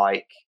upon,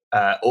 like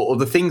or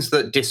the things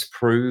that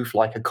disprove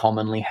like a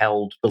commonly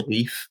held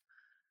belief.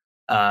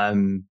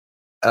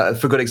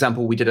 For good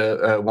example, we did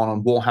a one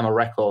on Warhammer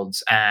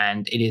Records,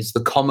 and it is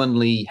the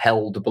commonly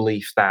held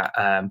belief that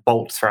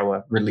Bolt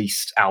Thrower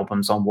released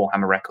albums on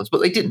Warhammer Records,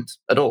 but they didn't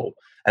at all.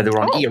 They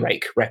were on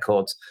Earache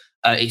Records.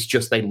 It's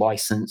just they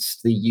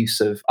licensed the use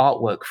of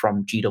artwork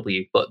from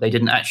GW, but they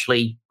didn't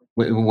actually.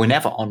 We're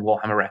never on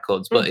Warhammer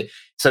Records. But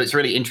so it's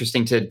really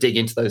interesting to dig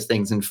into those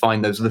things and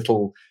find those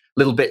little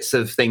bits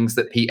of things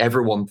that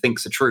everyone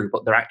thinks are true,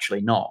 but they're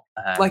actually not.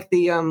 Like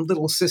the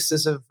Little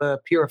Sisters of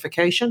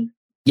Purification.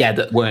 Yeah,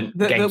 that weren't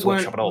Games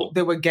Workshop at all.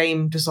 They were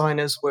Game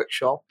Designers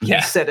Workshop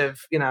instead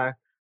of, you know.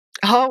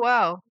 Oh,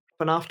 wow.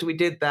 And after we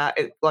did that,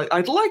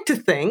 I'd like to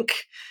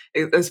think,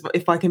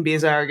 if I can be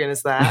as arrogant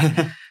as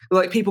that,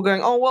 like people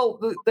going, oh, well,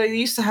 they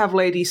used to have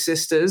lady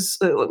sisters,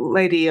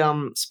 lady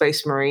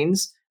Space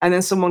Marines, and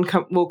then someone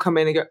will come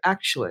in and go,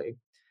 actually,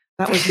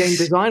 that was Game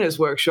Designers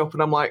Workshop.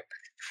 And I'm like,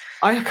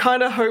 I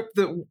kind of hope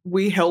that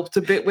we helped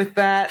a bit with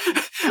that.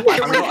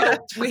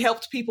 We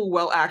helped people,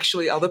 well,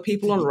 actually, other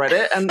people on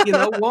Reddit. And you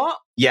know what?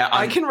 Yeah,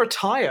 I can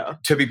retire.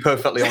 To be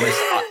perfectly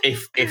honest,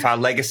 if our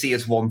legacy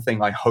is one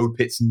thing, I hope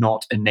it's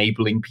not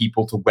enabling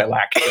people to well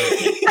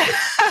actually.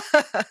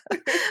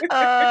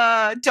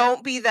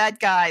 Don't be that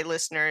guy,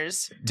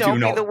 listeners. Don't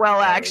be the well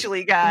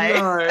actually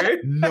guy.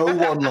 No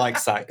one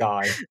likes that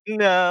guy.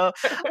 No.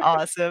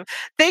 Awesome.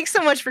 Thanks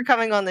so much for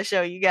coming on the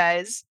show, you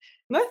guys.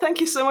 No,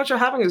 thank you so much for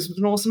having us. It's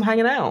been awesome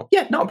hanging out.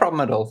 Yeah, not a problem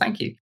at all. Thank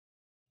you.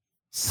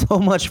 So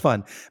much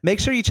fun.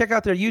 Make sure you check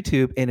out their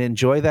YouTube and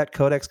enjoy that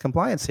Codex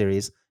Compliance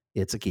series.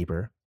 It's a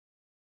keeper.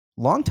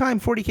 Longtime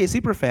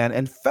 40K superfan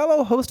and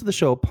fellow host of the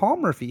show, Paul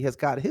Murphy, has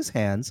got his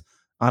hands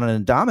on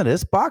an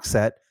Indominus box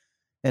set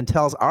and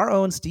tells our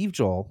own Steve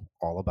Joel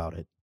all about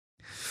it.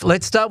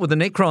 Let's start with the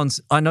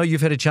Necrons. I know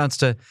you've had a chance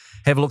to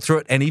have a look through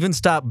it and even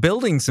start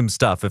building some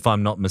stuff, if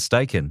I'm not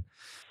mistaken.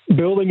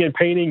 Building and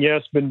painting,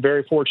 yes, been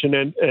very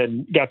fortunate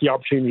and got the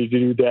opportunity to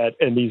do that,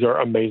 and these are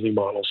amazing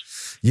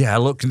models. Yeah,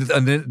 look,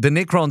 the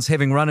Necrons,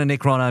 having run a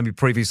Necron army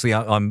previously,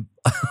 I'm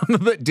a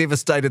bit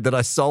devastated that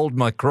I sold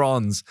my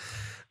Crons.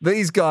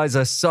 These guys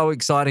are so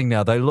exciting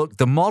now.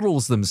 The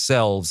models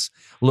themselves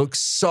look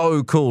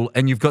so cool,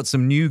 and you've got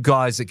some new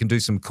guys that can do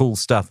some cool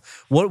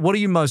stuff. What are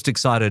you most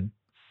excited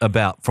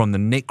about from the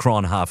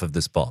Necron half of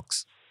this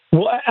box?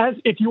 Well,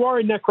 if you are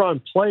a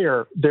Necron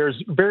player,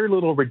 there's very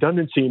little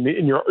redundancy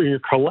in your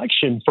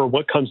collection for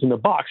what comes in the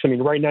box. I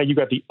mean, right now you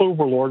got the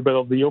Overlord,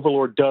 but the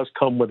Overlord does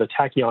come with a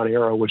Tachyon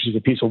Arrow, which is a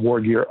piece of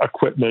war gear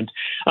equipment.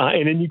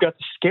 And then you got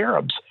the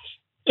Scarabs.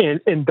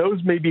 And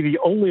those may be the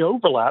only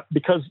overlap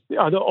because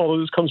although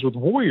this comes with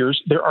warriors,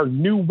 there are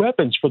new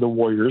weapons for the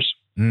warriors.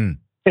 Mm.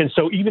 And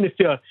so even if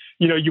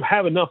you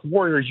have enough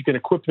warriors, you can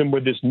equip them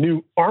with this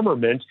new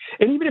armament.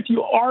 And even if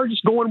you are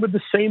just going with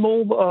the same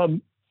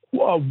old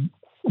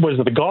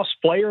the Gauss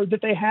Flayer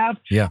that they have?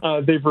 Yeah.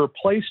 They've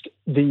replaced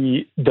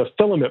the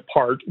filament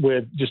part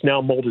with just now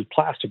molded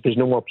plastic. There's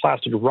no more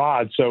plastic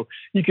rods, so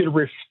you could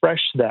refresh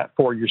that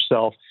for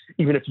yourself,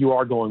 even if you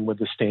are going with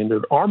the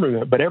standard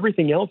armament. But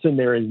everything else in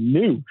there is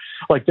new.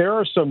 Like there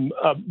are some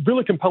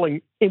really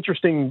compelling,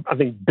 interesting, I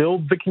think,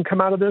 builds that can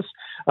come out of this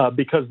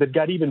because they've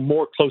got even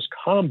more close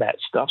combat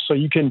stuff. So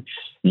you could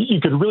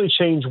really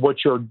change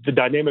the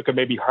dynamic of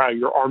maybe how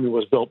your army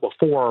was built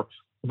before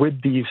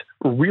with these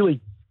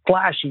really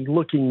flashy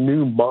looking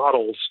new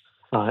models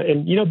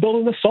and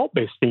build an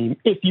assault-based theme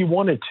if you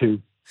wanted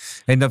to.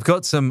 And they've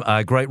got some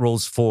great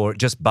rules for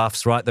just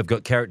buffs, right? They've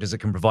got characters that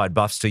can provide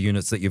buffs to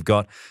units that you've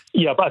got.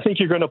 Yeah, but I think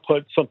you're going to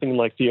put something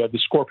like the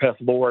Scorpath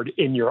Lord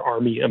in your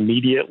army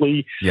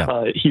immediately.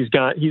 Yeah. He's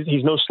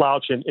no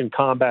slouch in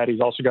combat. He's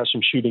also got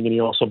some shooting, and he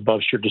also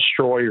buffs your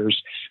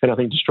destroyers. And I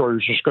think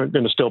destroyers are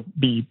going to still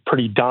be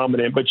pretty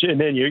dominant. And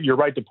then you're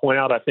right to point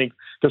out, I think,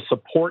 the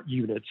support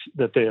units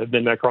that the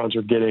Necrons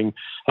are getting.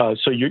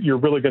 So you're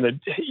really going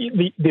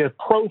to the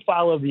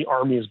profile of the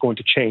army is going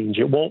to change.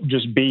 It won't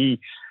just be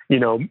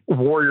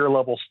warrior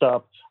level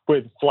stuff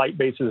with flight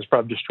bases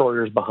from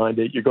destroyers behind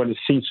it. You're going to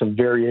see some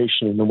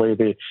variation in the way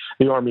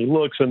the army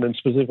looks, and then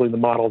specifically the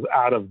models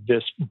out of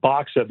this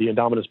box set, the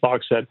Indominus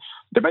box set,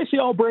 they're basically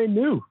all brand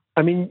new.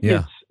 I mean,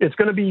 it's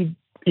going to be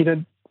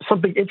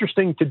something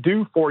interesting to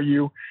do for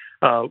you.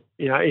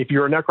 If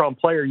you're a Necron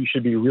player, you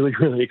should be really,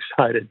 really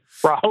excited.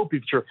 Or I hope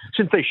you're sure.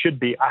 Since they should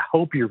be, I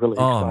hope you're really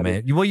excited. Oh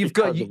man, well you've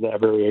got that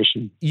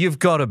variation. You've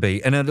got to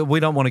be, and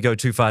we don't want to go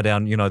too far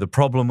down. The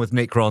problem with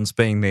Necrons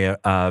being their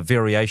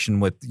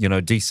variation with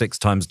D6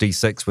 times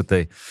D6 with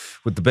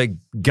the big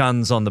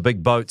guns on the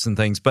big boats and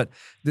things. But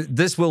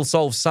this will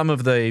solve some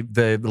of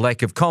the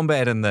lack of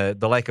combat and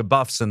the lack of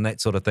buffs and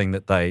that sort of thing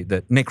that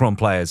Necron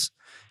players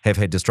have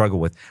had to struggle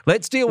with.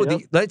 Let's deal with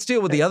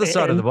the other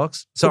side of the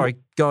box. Sorry,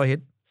 go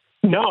ahead.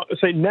 No,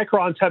 say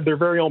Necrons have their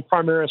very own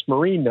Primaris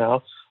Marine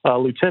now,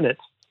 Lieutenant.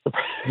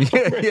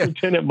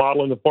 Lieutenant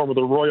model in the form of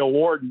the Royal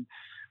Warden.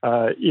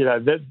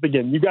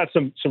 You got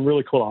some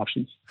really cool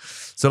options.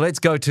 So let's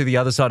go to the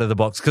other side of the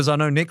box, because I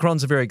know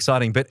Necrons are very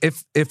exciting, but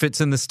if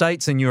it's in the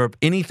States and Europe,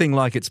 anything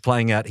like it's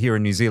playing out here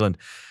in New Zealand,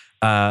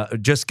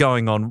 just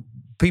going on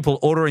people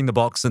ordering the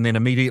box and then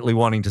immediately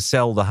wanting to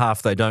sell the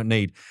half they don't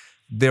need.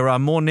 There are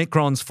more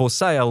Necrons for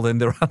sale than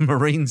there are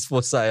Marines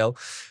for sale.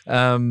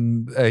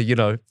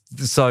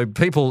 So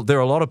there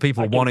are a lot of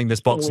people wanting this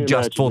box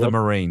just for the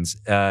Marines.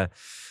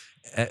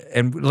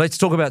 And let's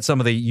talk about some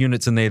of the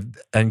units in there.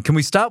 And can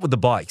we start with the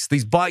bikes?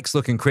 These bikes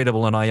look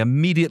incredible, and I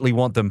immediately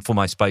want them for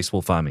my Space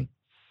Wolf army.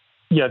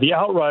 Yeah, the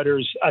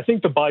Outriders, I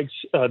think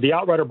the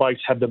Outrider bikes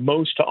have the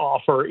most to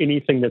offer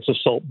anything that's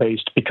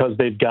assault-based because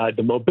they've got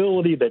the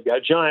mobility, they've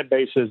got giant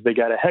bases, they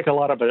got a heck of a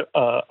lot of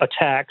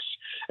attacks,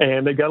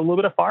 and they've got a little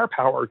bit of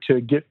firepower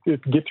to get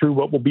through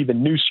what will be the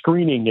new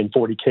screening in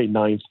 40K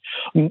 9th.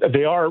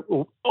 They are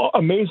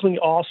amazingly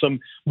awesome,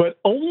 but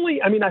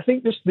I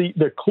think just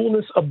the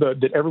coolness of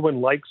that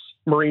everyone likes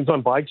Marines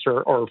on bikes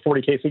or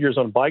 40K figures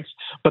on bikes,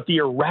 but the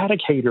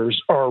Eradicators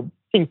are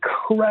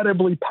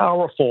incredibly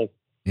powerful.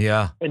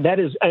 Yeah. And that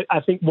is, I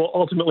think, will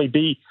ultimately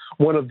be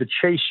one of the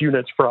chase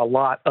units for a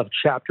lot of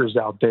chapters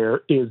out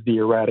there is the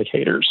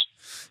Eradicators.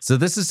 So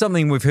this is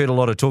something we've heard a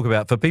lot of talk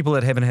about. For people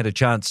that haven't had a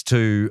chance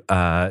to,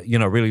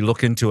 really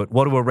look into it,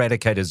 what do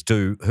Eradicators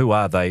do? Who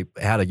are they?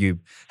 How do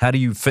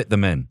you fit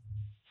them in?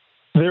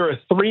 They're a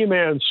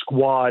 3-man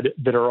squad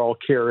that are all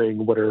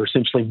carrying what are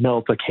essentially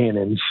Melta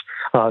cannons.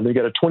 They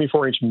got a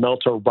 24-inch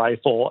Melta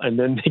rifle, and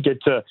then they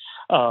get to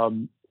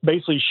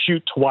basically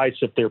shoot twice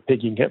if they're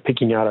picking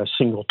out a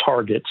single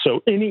target.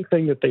 So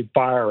anything that they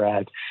fire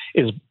at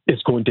is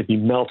going to be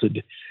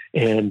melted.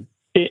 And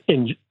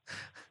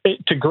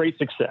to great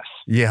success.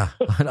 Yeah.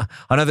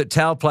 I know that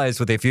Tau players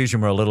with their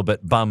Fusion were a little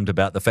bit bummed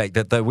about the fact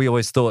that we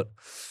always thought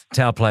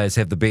Tau players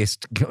have the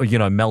best,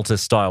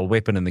 Melter-style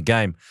weapon in the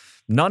game.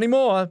 Not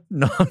anymore.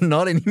 No,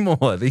 not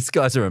anymore. These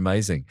guys are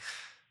amazing.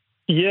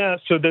 Yeah,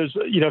 so there's,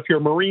 if you're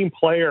a Marine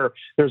player,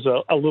 there's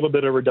a little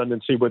bit of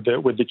redundancy with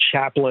the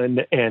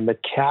chaplain and the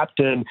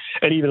captain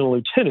and even a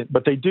lieutenant.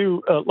 But they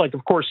do,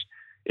 of course,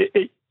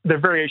 the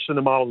variation of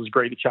the model is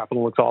great. The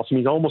chaplain looks awesome.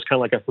 He's almost kind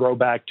of like a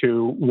throwback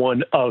to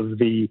one of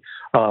the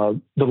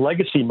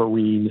legacy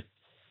Marine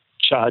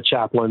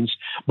chaplains.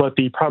 But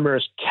the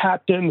Primaris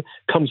captain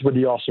comes with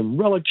the awesome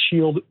relic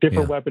shield,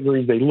 different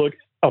weaponry. They look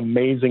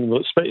amazing.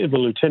 The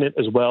lieutenant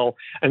as well,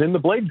 and then the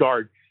Blade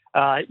Guard.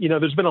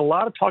 There's been a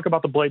lot of talk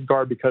about the Blade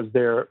Guard because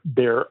they're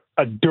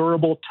a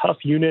durable, tough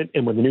unit,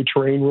 and with the new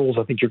terrain rules,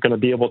 I think you're going to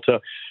be able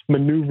to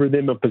maneuver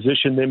them and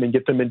position them and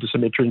get them into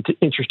some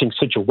interesting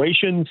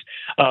situations.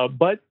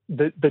 But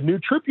the new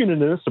troop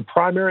unit in this, the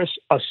Primaris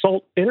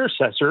Assault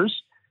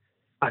Intercessors,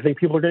 I think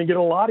people are going to get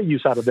a lot of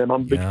use out of them.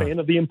 I'm a big fan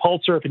of the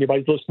Impulsor. If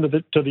anybody's listened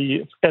to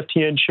the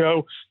FTN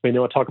show, they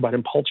know I talk about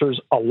Impulsors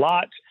a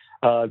lot.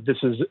 This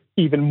is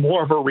even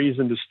more of a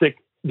reason to stick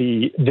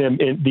the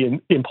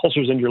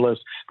Impulsors in your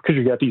list because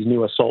you got these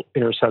new Assault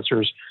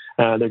Intercessors.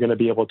 They're going to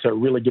be able to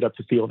really get up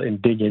the field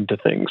and dig into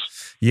things.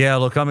 Yeah,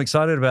 look, I'm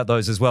excited about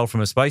those as well.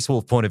 From a Space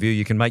Wolf point of view,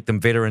 you can make them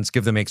veterans,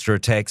 give them extra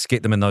attacks,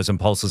 get them in those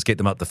Impulsors, get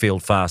them up the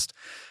field fast.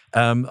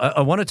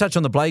 I want to touch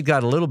on the Blade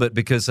Guard a little bit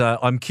because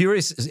I'm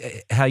curious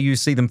how you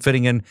see them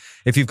fitting in.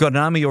 If you've got an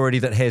army already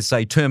that has,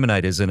 say,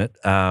 Terminators in it,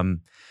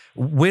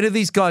 where do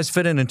these guys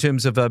fit in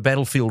terms of a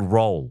battlefield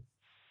role?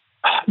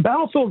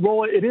 Battlefield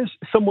role, it is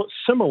somewhat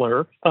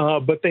similar,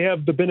 but they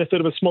have the benefit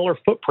of a smaller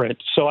footprint.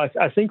 So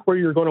I think where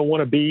you're going to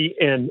want to be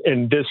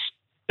in this,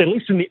 at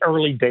least in the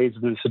early days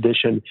of this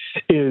edition,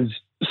 is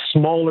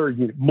smaller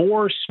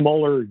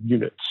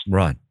units.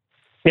 Right.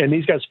 And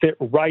these guys fit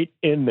right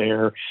in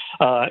there,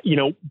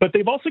 but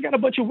they've also got a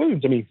bunch of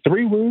wounds. I mean,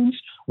 3 wounds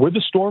with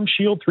the Storm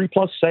Shield,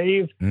 3+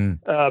 save.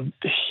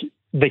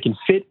 They can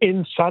fit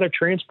inside of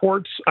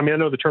transports. I mean, I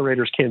know the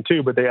Terminators can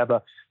too, but they have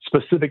a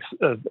specific,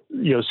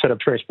 set of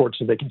transports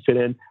that they can fit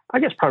in. I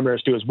guess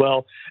Primaris do as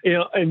well.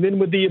 And then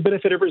with the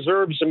benefit of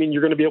reserves, I mean,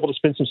 you're going to be able to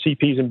spend some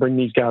CPs and bring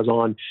these guys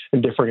on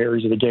in different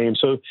areas of the game.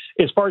 So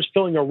as far as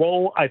filling a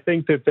role, I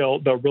think that they'll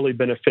really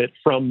benefit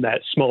from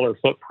that smaller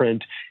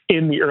footprint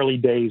in the early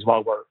days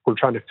while we're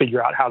trying to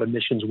figure out how the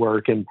missions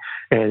work and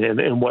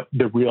what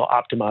the real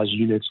optimized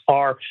units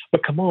are.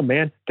 But come on,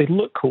 man, they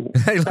look cool.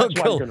 They look That's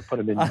why cool. you're going to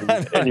put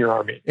them in your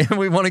army. And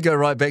we want to go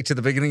right back to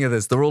the beginning of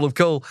this, the rule of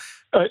cool.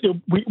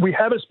 We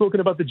haven't spoken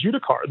about the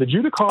Judicar. The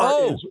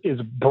Judicar is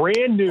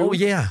brand new. Oh,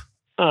 yeah.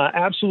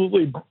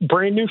 Absolutely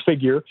brand new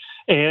figure.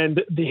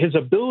 And his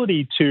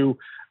ability to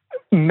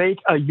make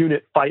a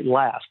unit fight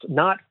last,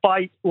 not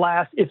fight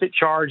last if it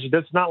charged.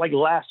 That's not like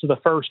last to the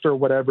first or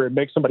whatever. It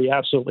makes somebody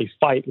absolutely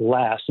fight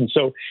last. And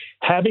so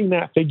having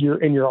that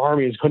figure in your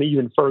army is going to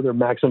even further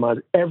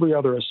maximize every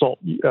other assault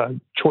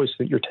choice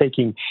that you're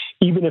taking,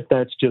 even if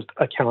that's just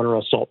a counter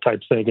assault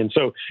type thing. And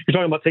so you're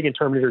talking about taking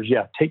Terminators.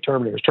 Yeah, take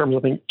Terminators. I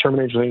think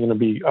Terminators are going to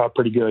be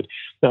pretty good.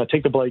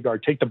 Take the Blade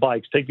Guard, take the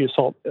bikes, take the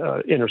Assault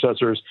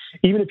Intercessors.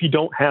 Even if you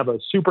don't have a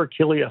super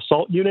killy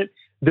assault unit,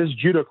 this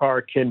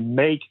Judicar can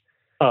make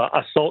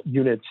assault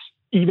units,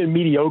 even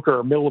mediocre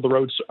or middle of the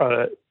road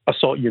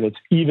assault units,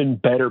 even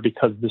better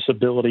because of this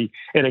ability.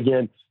 And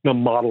again, the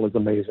model is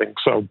amazing.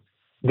 So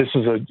this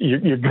is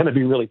you're going to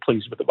be really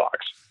pleased with the box.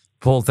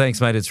 Paul,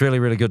 thanks, mate. It's really,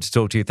 really good to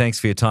talk to you. Thanks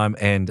for your time.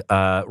 And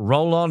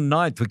roll on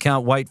 9th. We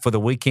can't wait for the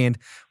weekend.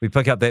 We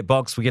pick up that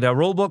box, we get our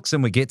rule books,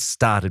 and we get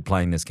started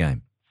playing this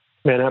game.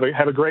 Man,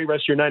 have a great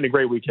rest of your night and a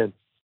great weekend.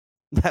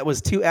 That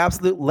was 2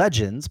 absolute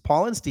legends.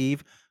 Paul and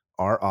Steve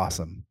are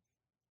awesome.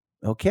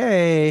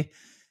 Okay.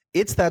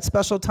 It's that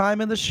special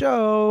time in the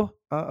show.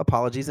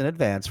 Apologies in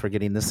advance for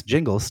getting this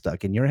jingle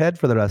stuck in your head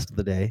for the rest of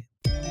the day.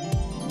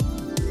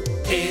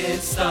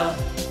 It's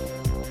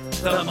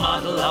the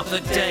model of the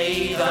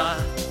day,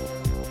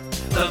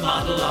 the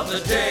model of the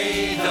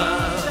day,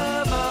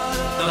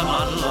 the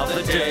model of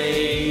the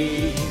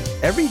day.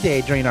 Every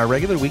day during our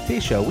regular weekday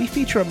show, we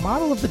feature a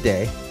model of the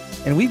day,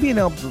 and we've been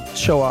able to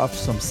show off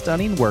some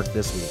stunning work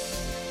this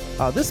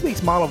week. This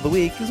week's model of the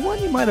week is one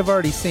you might have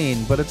already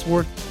seen, but it's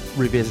worth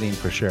revisiting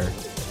for sure.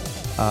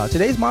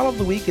 Today's model of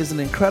the week is an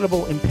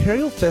incredible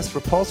Imperial Fist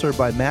repulsor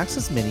by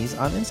Maxis Minis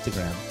on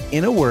Instagram.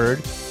 In a word,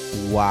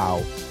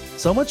 wow.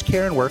 So much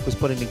care and work was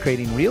put into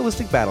creating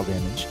realistic battle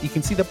damage. You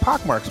can see the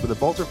pockmarks where the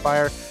bolter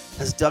fire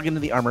has dug into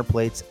the armor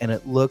plates, and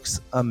it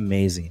looks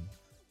amazing.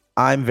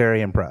 I'm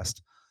very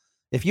impressed.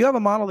 If you have a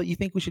model that you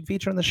think we should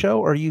feature on the show,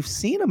 or you've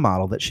seen a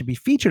model that should be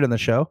featured in the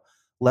show,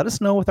 let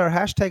us know with our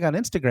hashtag on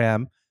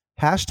Instagram,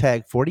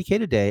 hashtag 40K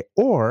Today,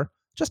 or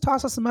just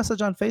toss us a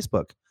message on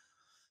Facebook.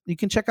 You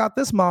can check out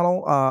this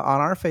model on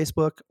our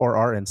Facebook or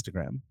our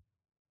Instagram.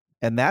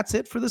 And that's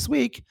it for this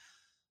week.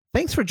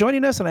 Thanks for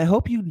joining us, and I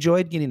hope you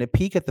enjoyed getting a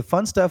peek at the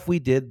fun stuff we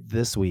did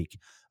this week.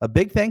 A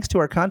big thanks to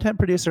our content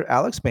producer,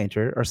 Alex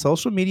Painter, our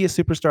social media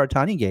superstar,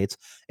 Tanya Gates,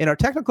 and our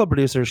technical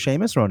producer,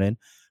 Seamus Ronan,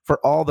 for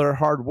all their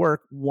hard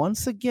work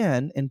once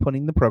again in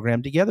putting the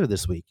program together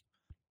this week.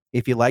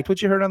 If you liked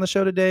what you heard on the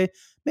show today,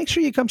 make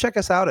sure you come check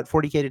us out at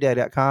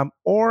 40ktoday.com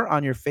or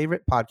on your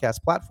favorite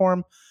podcast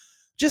platform.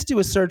 Just do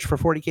a search for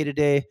 40K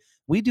Today.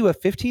 We do a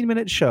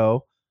 15-minute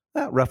show,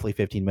 roughly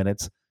 15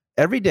 minutes,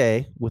 every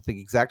day with the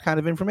exact kind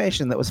of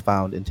information that was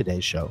found in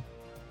today's show.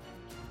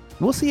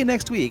 We'll see you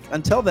next week.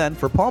 Until then,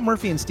 for Paul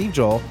Murphy and Steve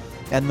Joel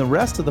and the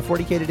rest of the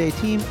 40K Today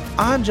team,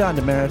 I'm John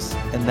Damaris,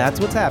 and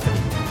that's what's happening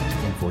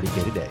in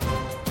 40K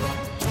Today.